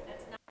again?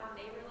 That's not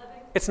neighbor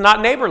loving. It's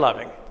not neighbor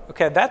loving.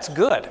 Okay, that's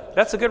good.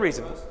 That's a good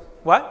reason.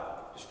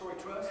 What? Destroy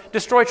trust.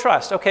 Destroy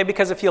trust. Okay,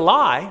 because if you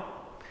lie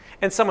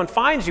and someone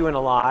finds you in a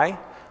lie,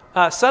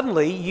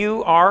 suddenly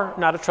you are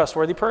not a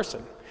trustworthy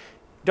person.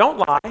 Don't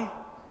lie,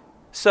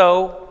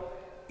 so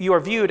you are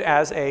viewed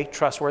as a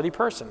trustworthy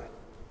person.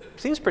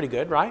 Seems pretty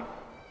good, right?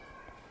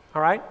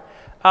 All right.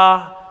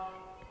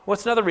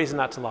 What's another reason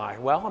not to lie?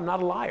 Well, I'm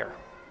not a liar.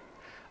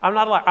 I'm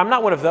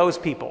not one of those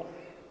people.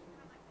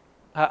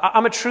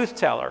 I'm a truth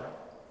teller.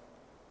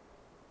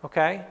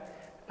 Okay?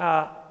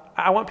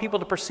 I want people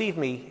to perceive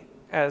me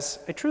as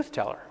a truth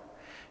teller.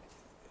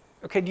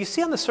 Okay, do you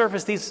see on the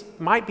surface these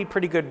might be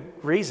pretty good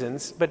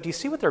reasons, but do you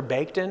see what they're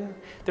baked in?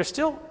 They're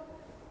still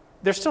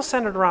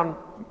centered around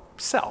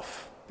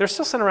self. They're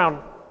still centered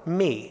around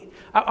me.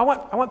 I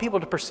want people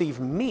to perceive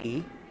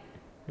me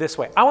this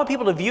way. I want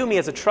people to view me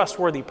as a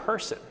trustworthy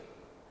person.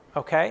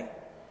 Okay?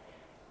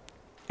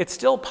 It's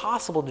still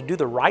possible to do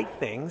the right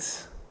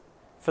things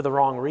for the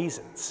wrong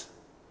reasons.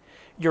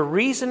 Your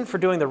reason for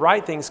doing the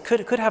right things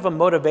could have a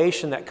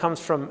motivation that comes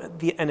from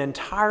an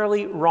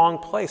entirely wrong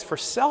place, for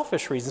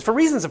selfish reasons, for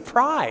reasons of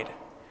pride.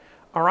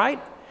 All right?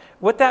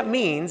 What that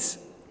means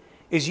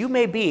is you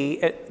may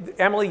be,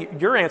 Emily,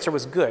 your answer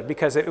was good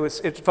because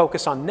it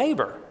focused on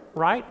neighbor,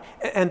 right?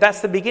 And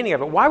that's the beginning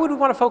of it. Why would we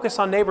want to focus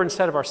on neighbor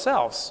instead of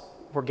ourselves?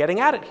 We're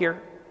getting at it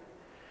here.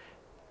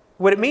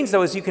 What it means,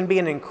 though, is you can be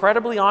an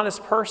incredibly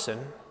honest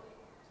person,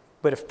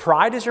 but if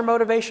pride is your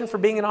motivation for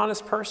being an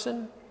honest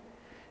person,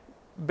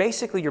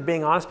 basically you're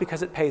being honest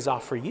because it pays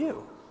off for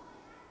you.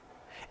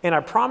 And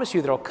I promise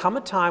you there will come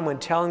a time when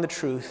telling the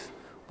truth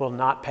will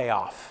not pay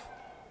off,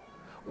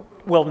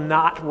 will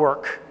not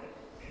work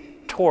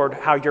toward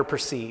how you're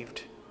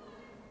perceived.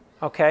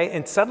 Okay?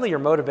 And suddenly your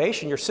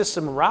motivation, your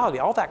system of morality,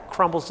 all that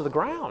crumbles to the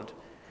ground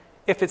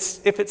if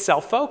it's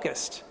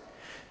self-focused.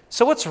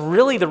 So what's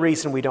really the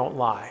reason we don't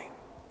lie?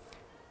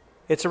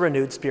 It's a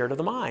renewed spirit of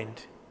the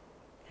mind.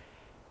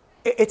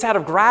 It's out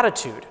of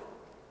gratitude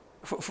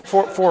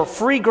for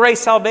free grace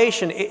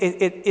salvation.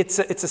 It's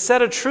a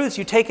set of truths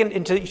you take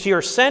into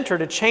your center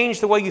to change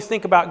the way you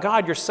think about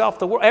God, yourself,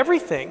 the world,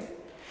 everything.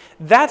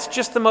 That's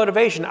just the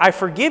motivation. I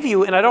forgive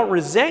you and I don't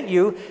resent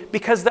you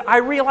because I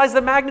realize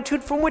the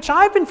magnitude from which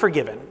I've been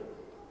forgiven.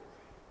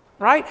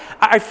 Right?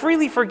 I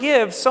freely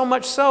forgive, so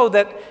much so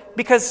that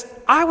because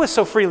I was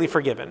so freely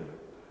forgiven.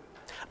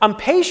 I'm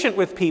patient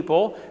with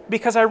people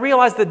because I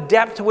realize the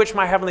depth to which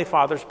my Heavenly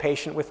Father's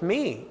patient with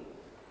me.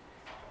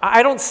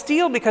 I don't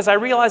steal because I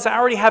realize I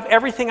already have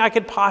everything I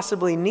could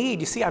possibly need.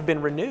 You see, I've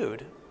been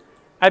renewed.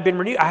 I've been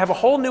renewed. I have a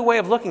whole new way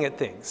of looking at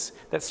things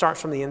that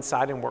starts from the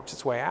inside and works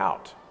its way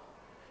out.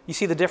 You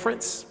see the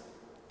difference?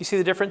 You see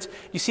the difference?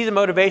 You see the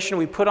motivation?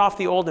 We put off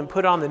the old and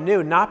put on the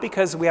new, not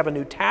because we have a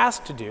new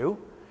task to do,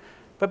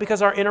 but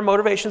because our inner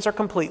motivations are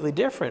completely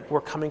different.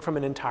 We're coming from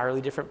an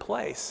entirely different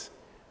place.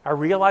 I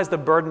realize the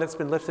burden that's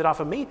been lifted off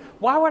of me.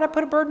 Why would I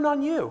put a burden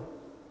on you?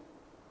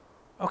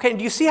 Okay,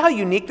 do you see how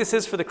unique this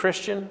is for the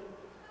Christian?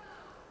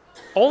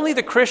 Only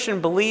the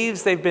Christian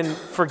believes they've been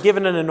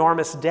forgiven an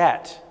enormous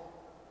debt.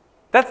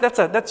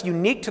 That's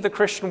unique to the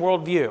Christian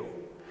worldview.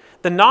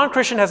 The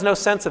non-Christian has no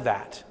sense of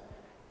that.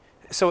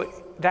 So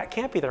that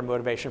can't be their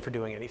motivation for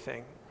doing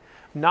anything.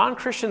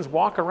 Non-Christians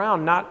walk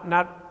around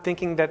not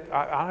thinking that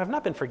I have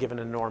not been forgiven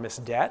an enormous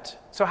debt.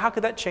 So how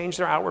could that change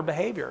their outward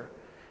behavior?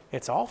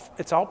 It's all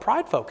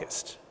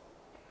pride-focused.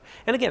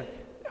 And again,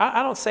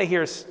 I don't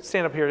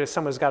stand up here as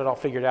someone who's got it all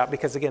figured out,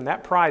 because again,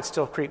 that pride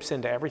still creeps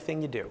into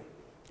everything you do.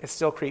 It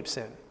still creeps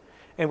in.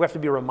 And we have to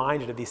be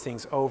reminded of these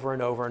things over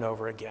and over and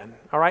over again.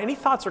 All right, any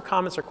thoughts or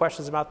comments or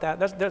questions about that?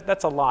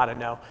 That's a lot, I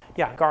know.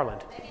 Yeah,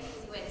 Garland. Maybe an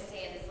easy way to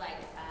say it is like,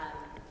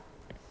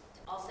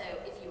 also,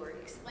 if you were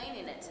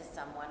explaining it to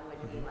someone,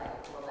 would be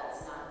like, well,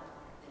 that's not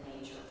the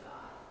nature of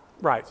God.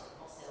 Right.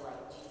 Also,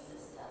 like,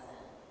 Jesus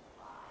doesn't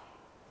lie.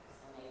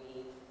 So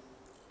maybe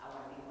I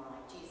want to be more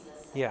like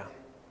Jesus. Yeah.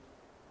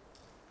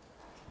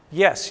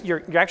 Yes,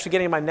 you're actually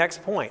getting my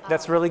next point.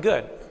 That's really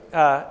good.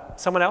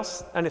 Someone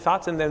else? Any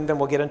thoughts? And then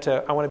we'll get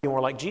into, I want to be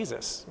more like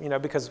Jesus.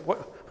 Because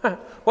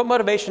what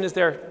motivation is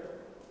there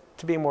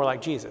to be more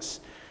like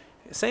Jesus?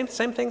 Same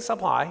things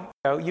apply.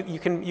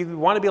 You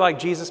want to be like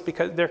Jesus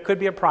because there could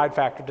be a pride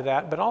factor to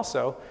that, but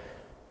also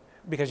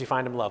because you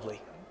find him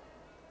lovely.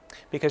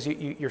 Because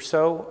you're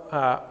so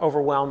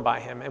overwhelmed by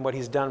him and what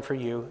he's done for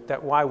you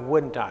that why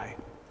wouldn't I?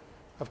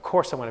 Of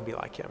course I want to be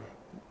like him.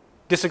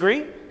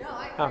 Disagree? No,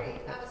 I agree.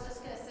 I was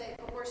just going to say,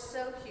 but we're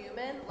so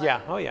human. Like,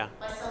 Yeah. Oh, yeah.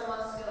 My son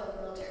wants to go to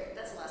the military.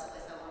 That's the last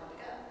place I wanted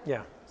to go.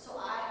 Yeah. So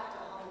I have to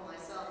humble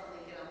myself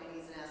and get on my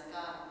knees and ask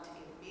God to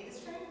give me the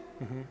strength.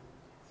 Mm-hmm.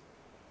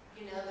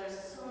 There's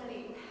so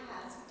many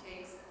paths he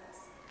takes us.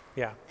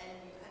 Yeah.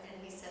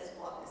 And he says,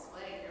 walk this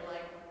way. And you're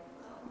like,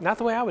 well. Not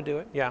the way I would do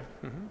it. Yeah.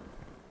 Mm-hmm.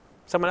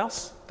 Someone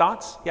else?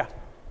 Thoughts? Yeah.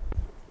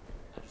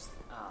 Just,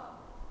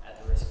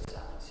 at the risk of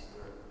sounding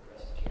super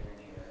Presbyterian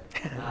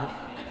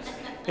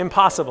here,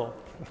 Impossible.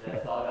 the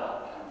thought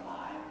about kind of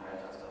mind, right?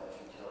 Talks about the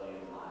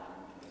futility of mind.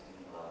 Makes me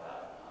think a lot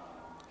about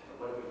kind of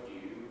what do we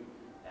do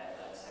at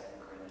that 2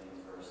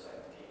 Corinthians verse,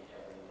 like take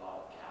every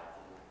thought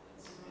captive and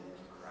submit it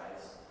to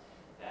Christ.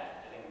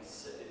 That I think it's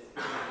easy for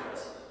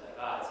us to be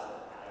like, it's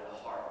out of the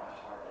heart. My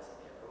heart isn't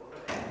there. But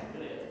what we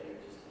really have to do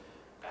is just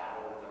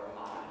battle with our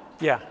mind.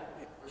 Yeah.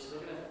 We're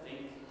still going to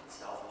think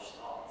selfish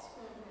thoughts.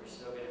 We're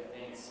still going to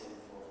think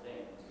sinful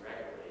things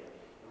regularly.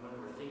 And when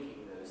we're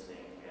thinking those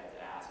things, we have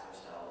to ask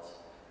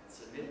ourselves and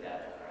submit that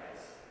to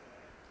Christ.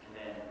 And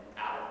then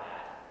out of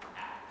that,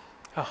 act.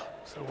 Oh,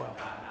 so well.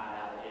 Not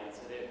out of the end.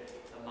 So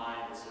the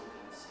mind is so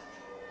kind of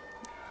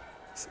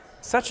central.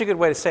 Such a good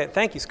way to say it.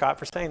 Thank you, Scott,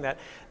 for saying that.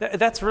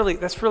 That's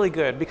really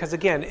good because,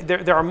 again,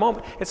 there are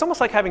moments. It's almost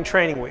like having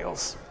training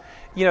wheels.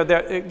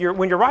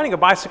 When you're riding a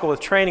bicycle with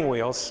training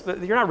wheels,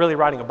 you're not really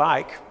riding a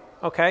bike.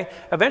 Okay.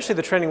 Eventually,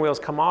 the training wheels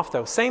come off,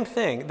 though. Same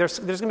thing. There's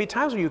going to be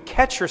times where you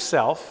catch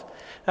yourself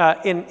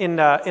in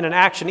an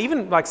action,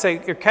 even like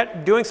say you're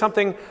doing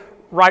something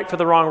right for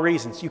the wrong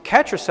reasons. You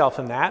catch yourself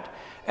in that,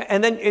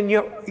 and then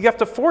you have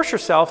to force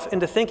yourself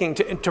into thinking,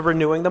 to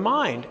renewing the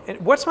mind.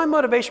 And what's my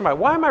motivation behind?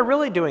 Why am I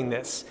really doing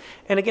this?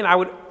 And again,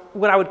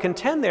 what I would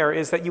contend there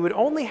is that you would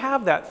only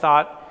have that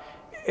thought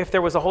if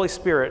there was a Holy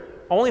Spirit.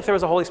 Only if there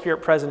was a Holy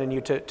Spirit present in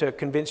you to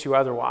convince you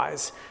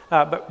otherwise.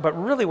 But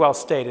really well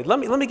stated. Let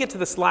me get to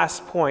this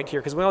last point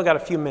here because we only got a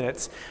few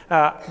minutes.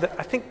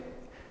 I think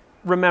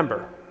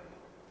remember.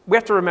 We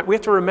have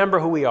to remember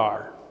who we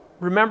are.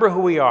 Remember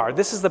who we are.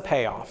 This is the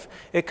payoff.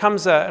 It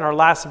comes in our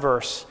last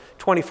verse,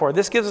 24.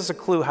 This gives us a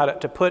clue how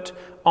to put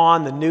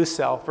on the new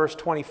self, verse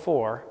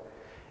 24.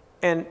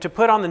 And to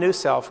put on the new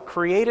self,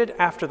 created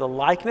after the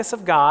likeness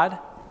of God,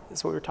 this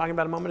is what we were talking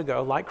about a moment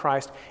ago, like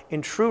Christ,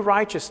 in true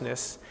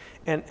righteousness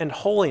and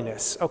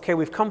holiness. Okay,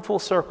 we've come full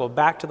circle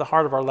back to the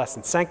heart of our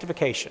lesson,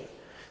 sanctification,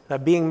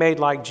 being made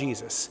like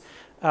Jesus.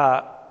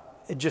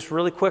 Just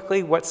really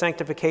quickly, what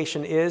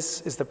sanctification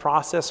is the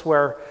process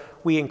where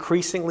we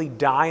increasingly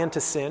die unto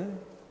sin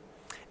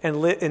and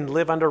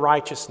live under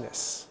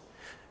righteousness.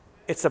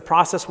 It's the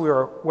process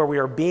where we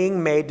are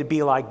being made to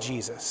be like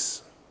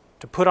Jesus,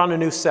 to put on a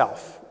new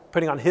self,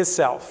 putting on his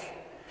self,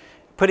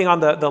 putting on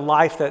the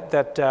life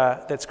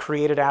that's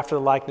created after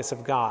the likeness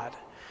of God.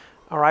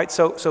 All right,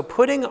 so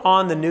putting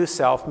on the new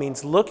self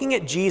means looking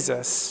at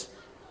Jesus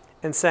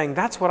and saying,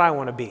 that's what I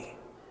want to be.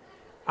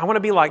 I want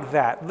to be like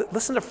that.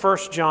 Listen to 1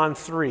 John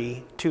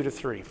 3,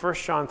 2-3. 1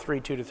 John 3,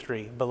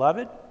 2-3.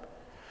 Beloved,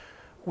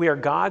 we are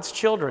God's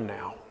children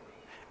now,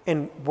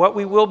 and what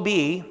we will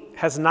be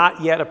has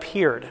not yet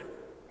appeared.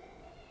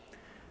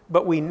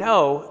 But we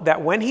know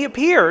that when he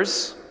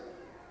appears,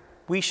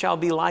 we shall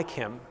be like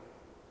him,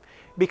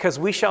 because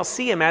we shall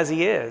see him as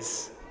he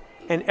is.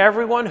 And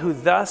everyone who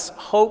thus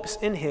hopes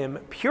in him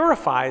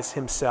purifies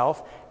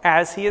himself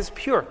as he is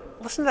pure.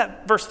 Listen to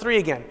that verse 3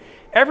 again.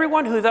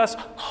 Everyone who thus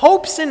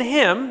hopes in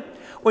him,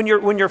 when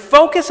your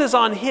focus is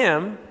on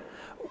him,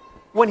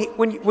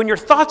 when your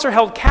thoughts are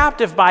held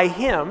captive by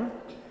him,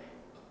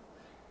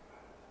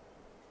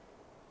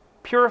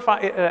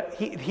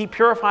 he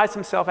purifies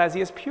himself as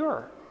he is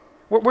pure.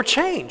 We're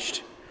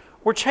changed.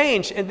 We're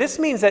changed. And this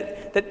means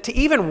that to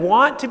even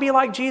want to be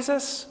like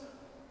Jesus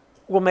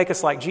will make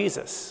us like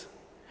Jesus.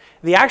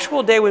 The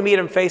actual day we meet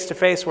him face to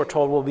face, we're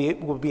told,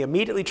 will be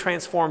immediately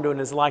transformed into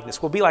his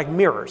likeness. We'll be like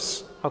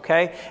mirrors,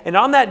 okay? And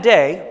on that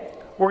day,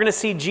 we're going to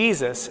see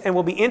Jesus and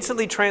we'll be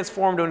instantly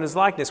transformed into his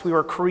likeness. We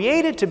were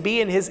created to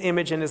be in his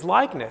image and his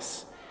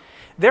likeness.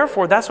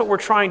 Therefore, that's what we're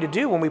trying to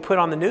do when we put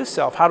on the new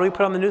self. How do we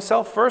put on the new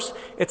self? First,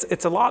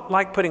 it's a lot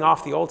like putting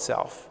off the old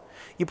self.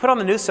 You put on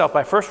the new self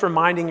by first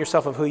reminding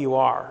yourself of who you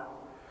are.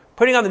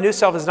 Putting on the new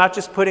self is not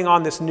just putting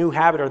on this new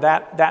habit or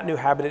that new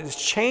habit. It is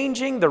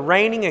changing the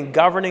reigning and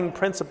governing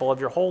principle of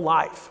your whole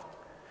life.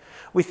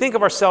 We think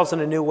of ourselves in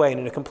a new way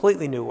and in a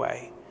completely new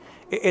way.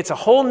 It's a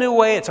whole new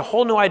way. It's a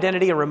whole new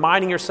identity and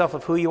reminding yourself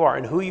of who you are.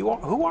 And who you are.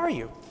 Who are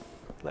you?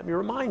 Let me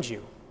remind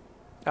you.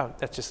 Oh,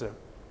 that's just a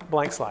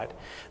blank slide.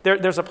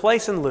 There's a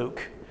place in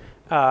Luke.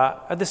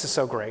 This is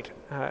so great.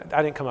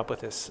 I didn't come up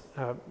with this.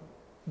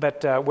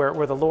 But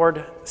where the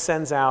Lord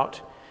sends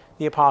out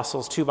the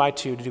apostles 2 by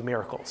 2 to do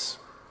miracles.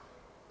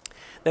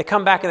 They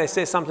come back and they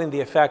say something to the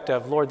effect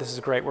of, Lord, this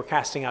is great. We're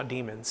casting out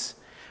demons.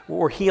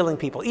 We're healing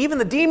people. Even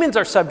the demons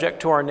are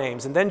subject to our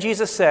names. And then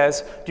Jesus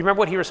says, do you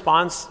remember how he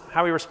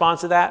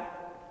responds to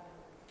that?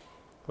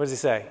 What does he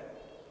say?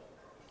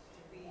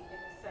 To be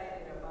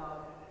excited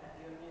about that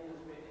your name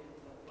is written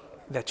in the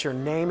book. That your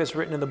name is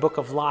written in the book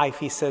of life.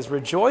 He says,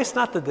 rejoice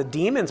not that the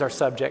demons are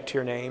subject to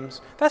your names.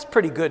 That's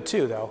pretty good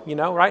too, though,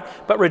 right?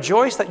 But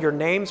rejoice that your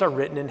names are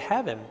written in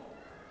heaven.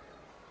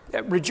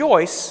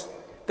 Rejoice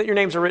that your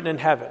names are written in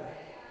heaven.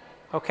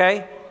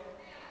 Okay?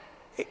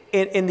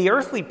 In the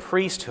earthly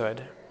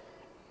priesthood,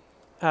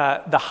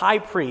 the high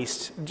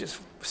priest, just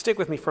stick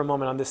with me for a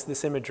moment on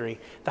this imagery.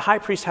 The high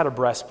priest had a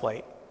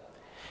breastplate.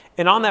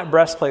 And on that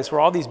breastplate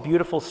were all these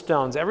beautiful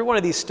stones. Every one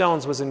of these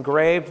stones was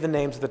engraved the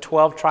names of the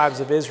 12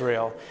 tribes of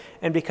Israel.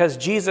 And because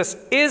Jesus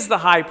is the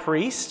high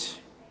priest,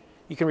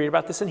 you can read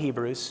about this in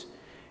Hebrews,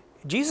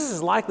 Jesus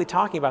is likely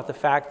talking about the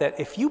fact that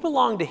if you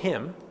belong to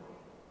him,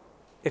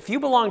 if you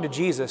belong to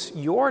Jesus,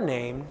 your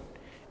name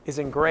is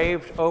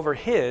engraved over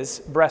his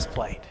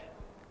breastplate,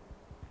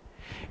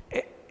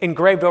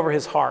 engraved over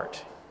his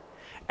heart.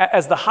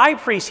 As the high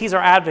priest, he's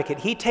our advocate.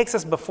 He takes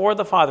us before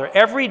the Father.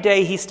 Every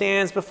day he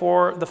stands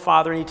before the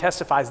Father and he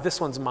testifies,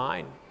 this one's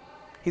mine.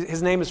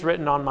 His name is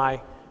written on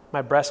my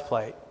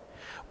breastplate.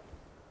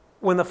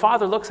 When the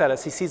Father looks at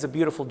us, he sees a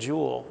beautiful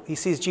jewel. He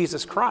sees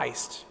Jesus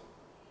Christ.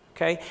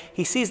 Okay?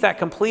 He sees that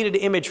completed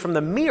image from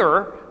the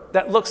mirror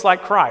that looks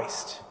like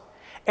Christ.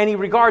 And he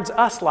regards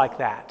us like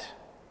that.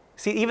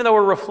 See, even though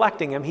we're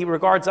reflecting him, he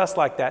regards us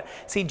like that.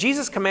 See,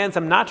 Jesus commands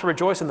them not to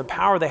rejoice in the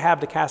power they have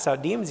to cast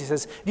out demons. He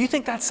says, do you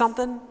think that's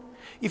something?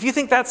 If you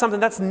think that's something,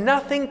 that's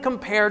nothing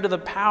compared to the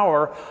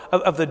power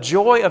of the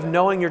joy of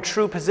knowing your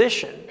true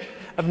position,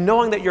 of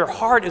knowing that your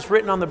heart is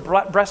written on the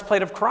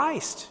breastplate of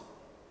Christ.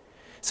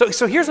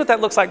 So here's what that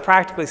looks like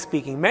practically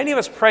speaking. Many of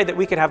us pray that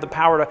we could have the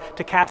power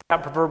to cast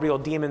out proverbial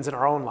demons in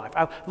our own life.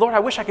 Lord, I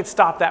wish I could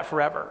stop that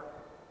forever,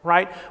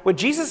 right? What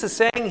Jesus is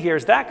saying here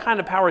is that kind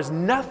of power is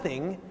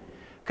nothing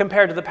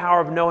compared to the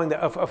power of knowing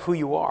of who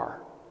you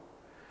are.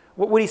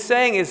 What he's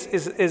saying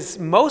is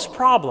most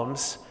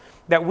problems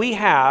that we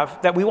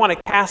have, that we want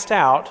to cast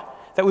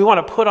out, that we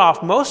want to put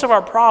off, most of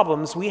our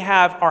problems we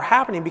have are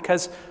happening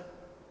because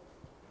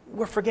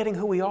we're forgetting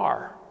who we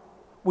are.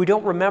 We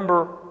don't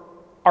remember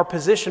our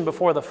position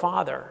before the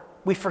Father.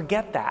 We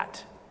forget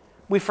that.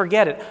 We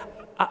forget it.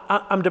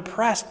 I'm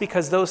depressed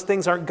because those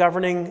things aren't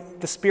governing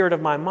the spirit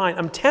of my mind.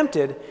 I'm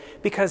tempted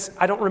because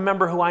I don't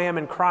remember who I am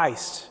in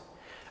Christ.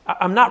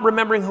 I'm not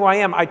remembering who I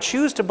am. I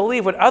choose to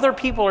believe what other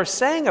people are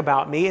saying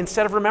about me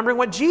instead of remembering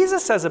what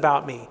Jesus says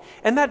about me.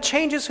 And that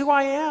changes who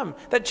I am.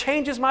 That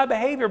changes my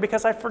behavior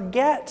because I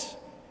forget.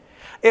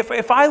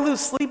 If I lose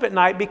sleep at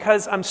night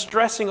because I'm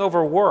stressing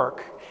over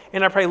work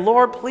and I pray,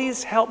 Lord,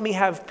 please help me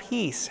have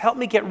peace. Help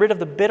me get rid of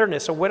the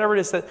bitterness or whatever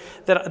it is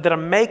that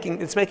I'm making,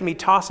 it's making me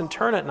toss and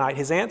turn at night.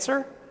 His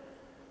answer?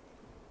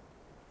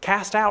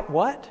 Cast out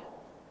what?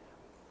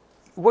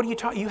 What are you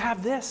talking? You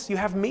have this. You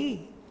have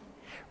me.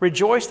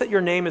 Rejoice that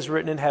your name is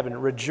written in heaven.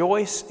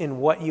 Rejoice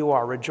in what you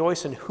are.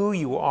 Rejoice in who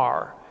you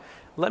are.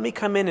 Let me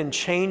come in and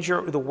change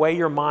the way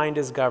your mind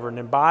is governed.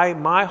 And by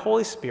my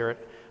Holy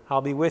Spirit, I'll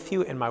be with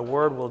you and my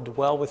word will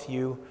dwell with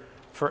you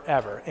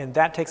forever. And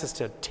that takes us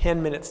to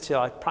 10 minutes till.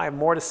 I probably have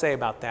more to say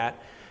about that,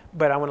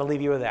 but I want to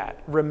leave you with that.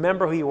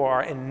 Remember who you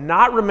are, and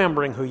not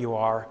remembering who you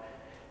are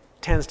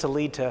tends to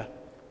lead to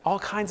all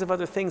kinds of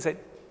other things that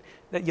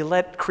you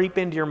let creep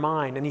into your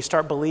mind and you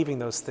start believing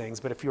those things.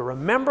 But if you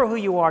remember who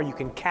you are, you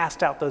can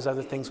cast out those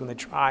other things when they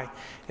try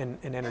and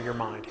enter your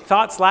mind.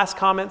 Thoughts, last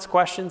comments,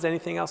 questions,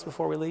 anything else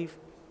before we leave?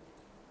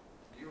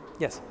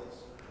 Yes.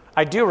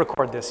 I do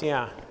record this,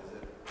 yeah. Is it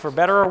for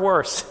better or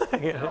worse.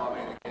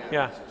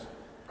 Yeah.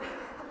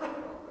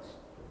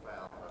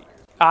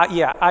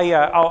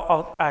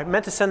 I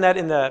meant to send that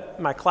in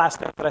my class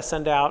note that I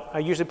send out. I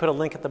usually put a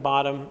link at the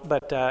bottom,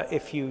 but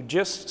if you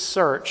just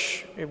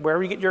search,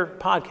 wherever you get your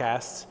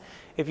podcasts,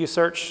 if you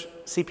search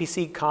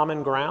CPC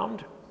Common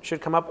Ground, it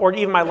should come up, or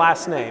even my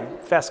last name,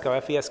 Fesko,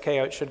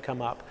 F-E-S-K-O, it should come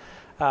up.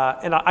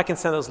 And I can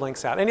send those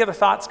links out. Any other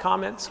thoughts,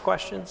 comments,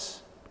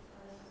 questions?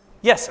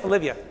 Yes,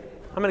 Olivia.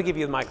 I'm going to give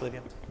you the mic,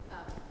 Olivia. It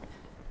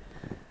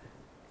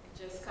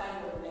just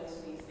kind of makes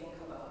me think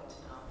about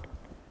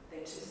the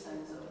two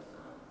sons of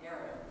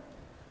Aaron.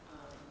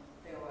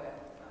 They were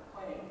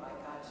appointed by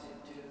God to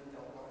do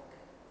the work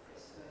for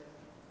his good.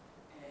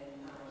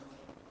 And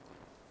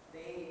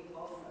they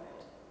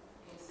offered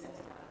incense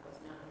that was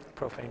not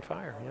Profane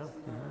fire, yeah.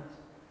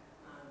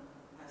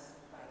 blessed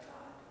by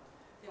God.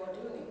 They were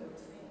doing a good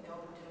thing. They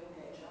were doing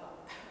their job.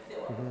 They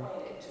were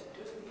appointed to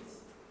do this,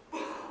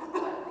 but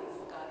they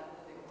forgot who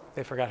they were.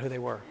 They forgot who they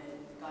were.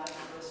 And God's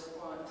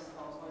response,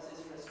 or was his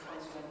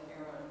response when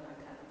Aaron, I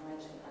can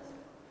imagine, as a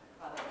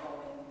father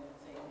going,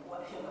 saying,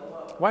 what in the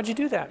world? Why'd you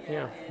do that? And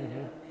God,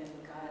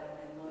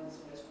 and Moses'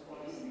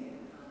 response saying,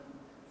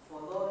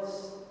 for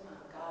those,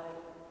 God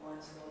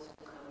wants those who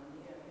come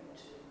near him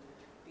to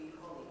be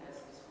holy as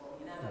he's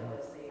holy. In other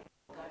words, they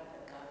forgot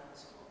that God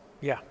was holy.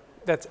 Yeah,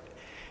 that's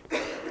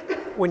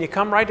when you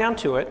come right down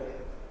to it.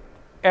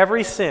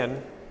 Every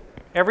sin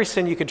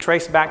you could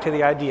trace back to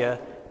the idea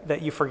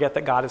that you forget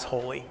that God is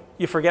holy.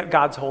 You forget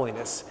God's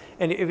holiness.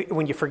 And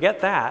when you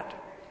forget that,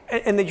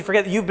 and then you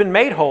forget that you've been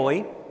made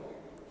holy,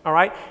 all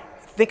right,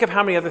 think of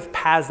how many other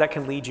paths that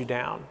can lead you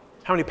down.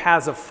 How many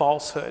paths of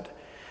falsehood.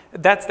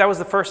 That was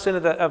the first sin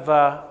of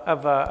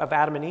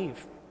Adam and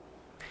Eve.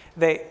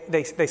 They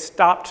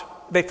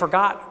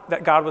forgot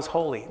that God was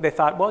holy. They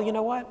thought, well, you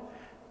know what?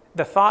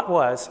 The thought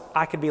was,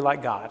 I could be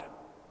like God.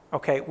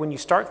 Okay, when you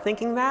start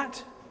thinking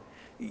that,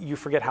 you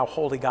forget how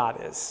holy God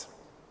is.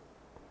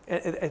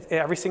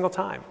 Every single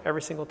time.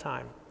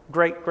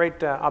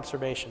 Great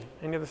observation.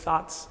 Any other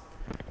thoughts?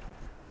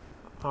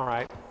 All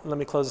right, let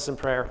me close this in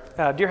prayer.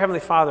 Dear Heavenly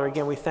Father,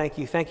 again, we thank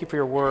you. Thank you for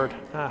your word,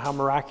 how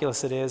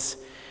miraculous it is.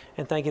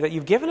 And thank you that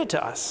you've given it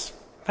to us.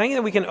 Thank you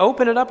that we can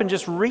open it up and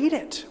just read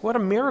it. What a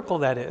miracle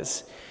that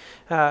is.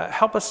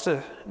 Help us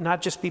to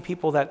not just be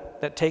people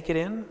that take it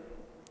in,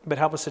 but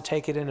help us to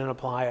take it in and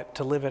apply it,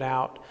 to live it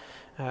out,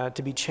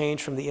 to be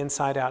changed from the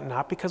inside out,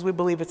 not because we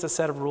believe it's a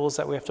set of rules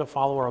that we have to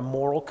follow or a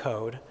moral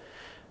code,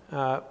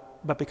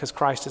 but because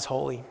Christ is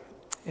holy,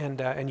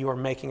 and you are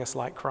making us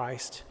like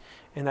Christ.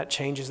 And that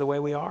changes the way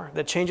we are.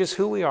 That changes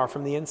who we are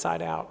from the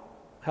inside out.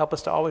 Help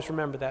us to always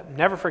remember that.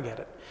 Never forget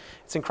it.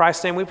 It's in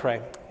Christ's name we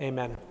pray.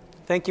 Amen.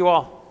 Thank you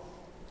all.